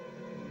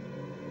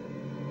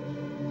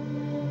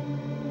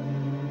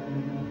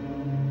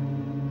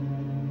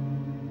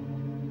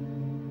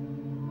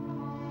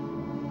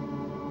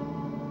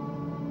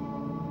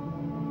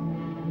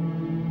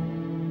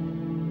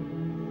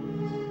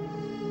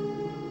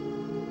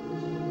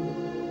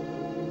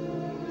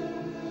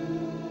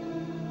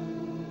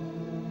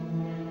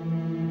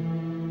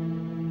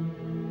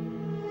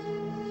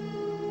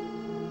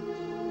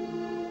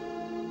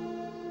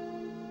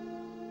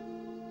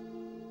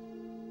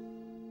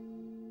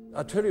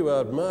 I tell you, I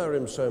admire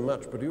him so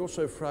much, but he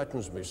also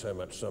frightens me so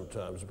much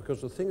sometimes,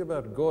 because the thing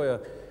about Goya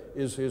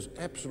is his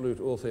absolute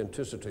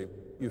authenticity.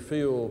 You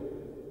feel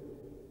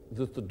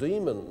that the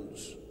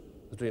demons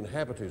that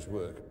inhabit his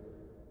work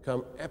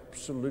come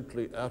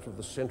absolutely out of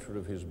the center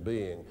of his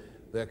being.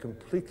 They're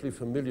completely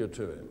familiar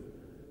to him.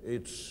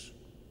 It's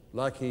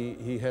like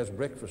he has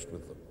breakfast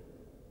with them.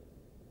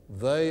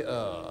 They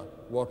are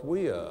what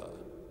we are,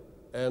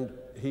 and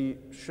he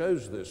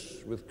shows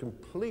this with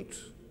complete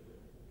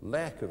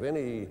lack of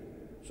any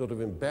sort of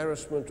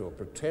embarrassment or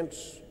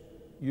pretense.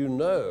 You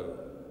know,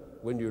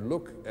 when you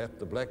look at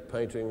the black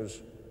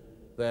paintings,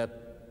 that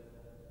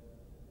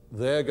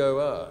there go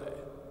I.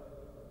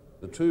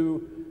 The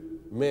two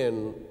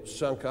men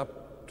sunk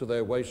up to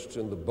their waists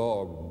in the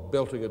bog,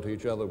 belting at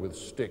each other with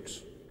sticks.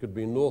 It could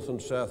be North and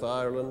South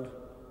Ireland,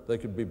 they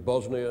could be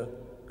Bosnia,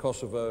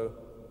 Kosovo,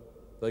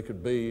 they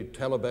could be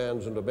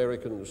Talibans and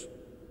Americans,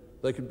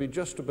 they could be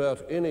just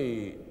about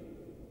any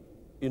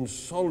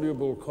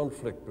insoluble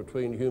conflict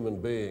between human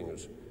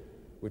beings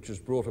which is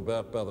brought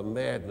about by the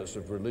madness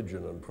of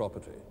religion and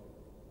property.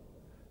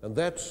 And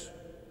that's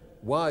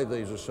why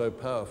these are so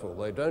powerful.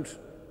 They don't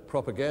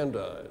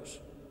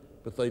propagandize,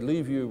 but they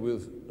leave you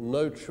with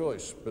no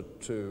choice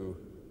but to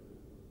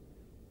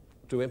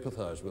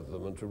empathize with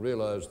them and to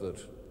realize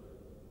that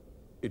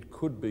it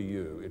could be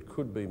you, it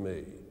could be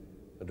me,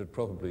 and it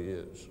probably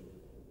is.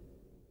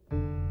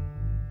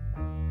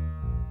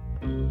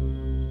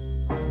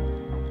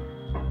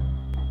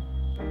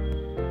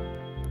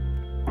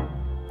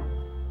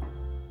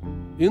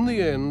 In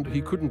the end,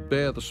 he couldn't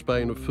bear the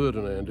Spain of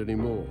Ferdinand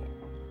anymore.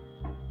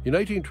 In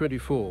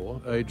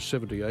 1824, aged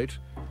 78,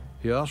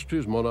 he asked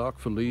his monarch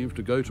for leave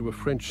to go to a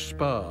French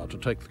spa to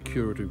take the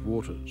curative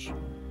waters.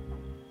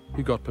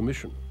 He got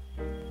permission,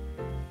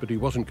 but he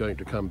wasn't going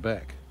to come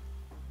back.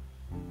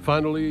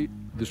 Finally,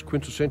 this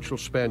quintessential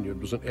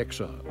Spaniard was in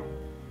exile.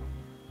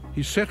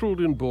 He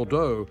settled in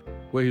Bordeaux,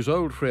 where his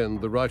old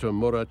friend, the writer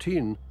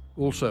Moratin,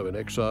 also in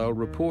exile,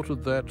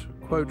 reported that,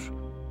 quote,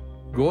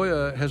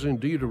 Goya has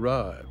indeed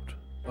arrived,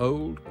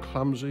 old,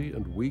 clumsy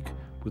and weak,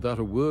 without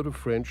a word of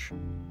French,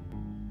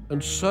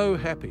 and so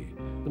happy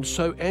and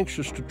so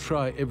anxious to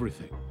try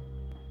everything.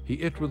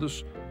 He ate with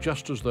us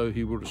just as though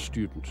he were a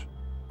student.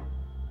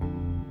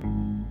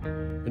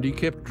 And he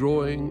kept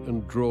drawing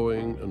and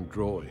drawing and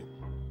drawing.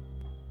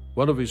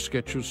 One of his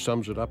sketches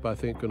sums it up, I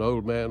think, an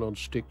old man on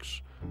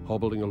sticks,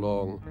 hobbling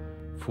along,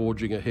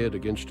 forging ahead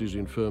against his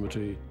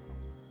infirmity.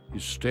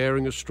 He's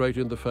staring us straight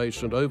in the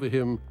face, and over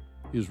him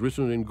is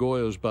written in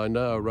Goya's by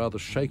now rather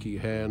shaky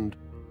hand,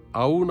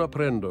 Aún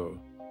aprendo,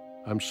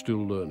 I'm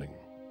still learning.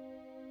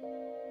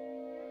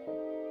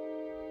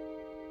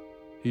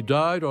 He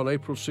died on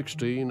April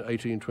 16,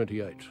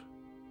 1828.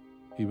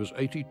 He was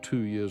 82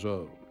 years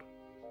old.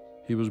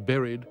 He was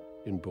buried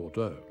in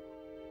Bordeaux.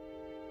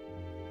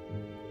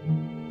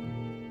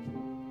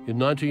 In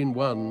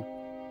 1901,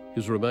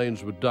 his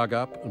remains were dug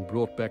up and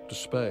brought back to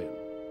Spain.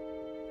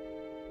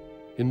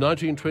 In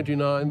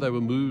 1929, they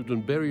were moved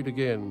and buried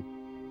again,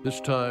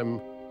 this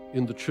time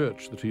in the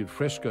church that he had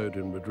frescoed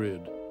in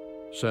Madrid,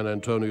 San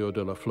Antonio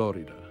de la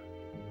Florida.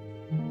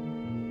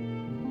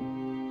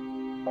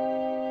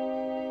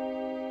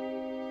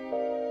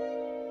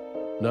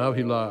 Now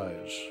he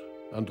lies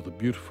under the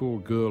beautiful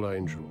girl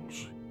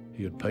angels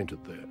he had painted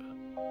there.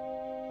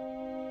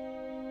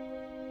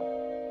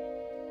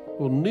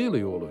 Well,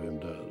 nearly all of him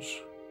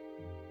does.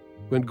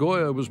 When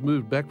Goya was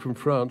moved back from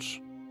France,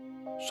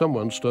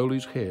 someone stole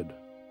his head.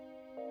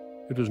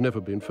 It has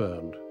never been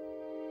found.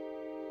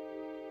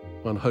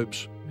 One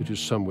hopes it is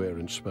somewhere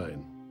in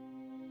Spain.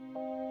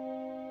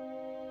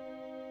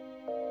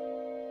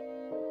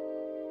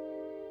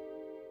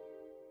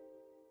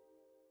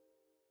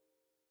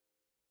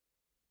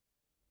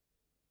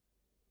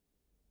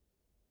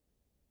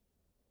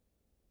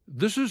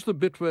 This is the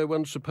bit where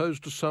one's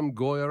supposed to sum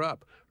Goya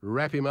up,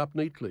 wrap him up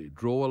neatly,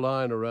 draw a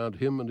line around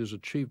him and his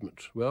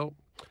achievement. Well,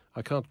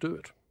 I can't do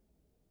it.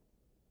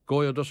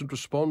 Goya doesn't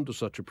respond to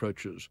such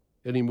approaches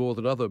any more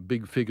than other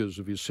big figures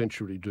of his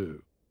century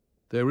do.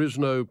 There is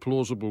no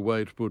plausible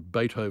way to put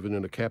Beethoven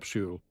in a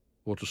capsule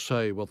or to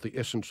say what the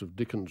essence of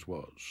Dickens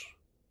was.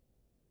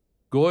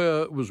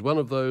 Goya was one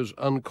of those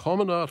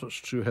uncommon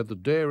artists who had the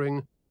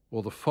daring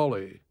or the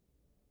folly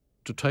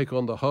to take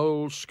on the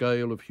whole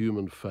scale of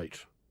human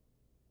fate.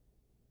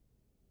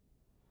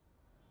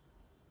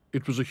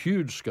 It was a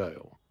huge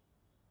scale,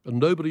 and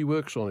nobody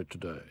works on it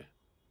today,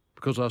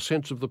 because our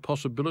sense of the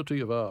possibility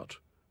of art,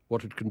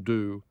 what it can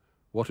do,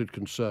 what it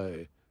can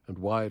say, and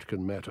why it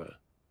can matter,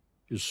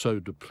 is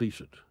so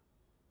depleted.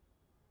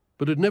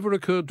 But it never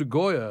occurred to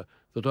Goya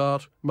that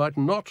art might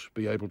not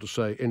be able to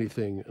say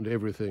anything and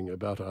everything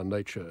about our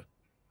nature,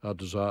 our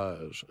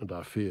desires, and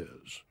our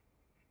fears.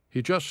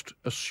 He just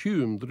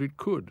assumed that it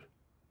could,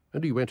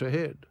 and he went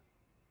ahead.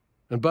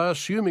 And by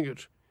assuming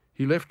it,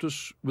 he left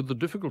us with the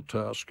difficult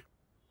task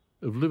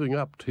of living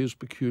up to his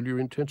peculiar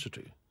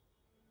intensity.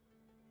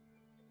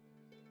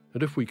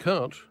 And if we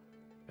can't,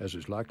 as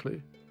is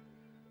likely,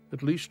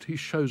 at least he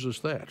shows us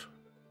that.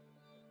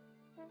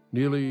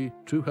 Nearly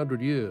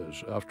 200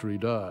 years after he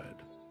died,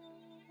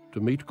 to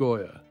meet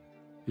Goya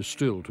is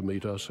still to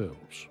meet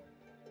ourselves.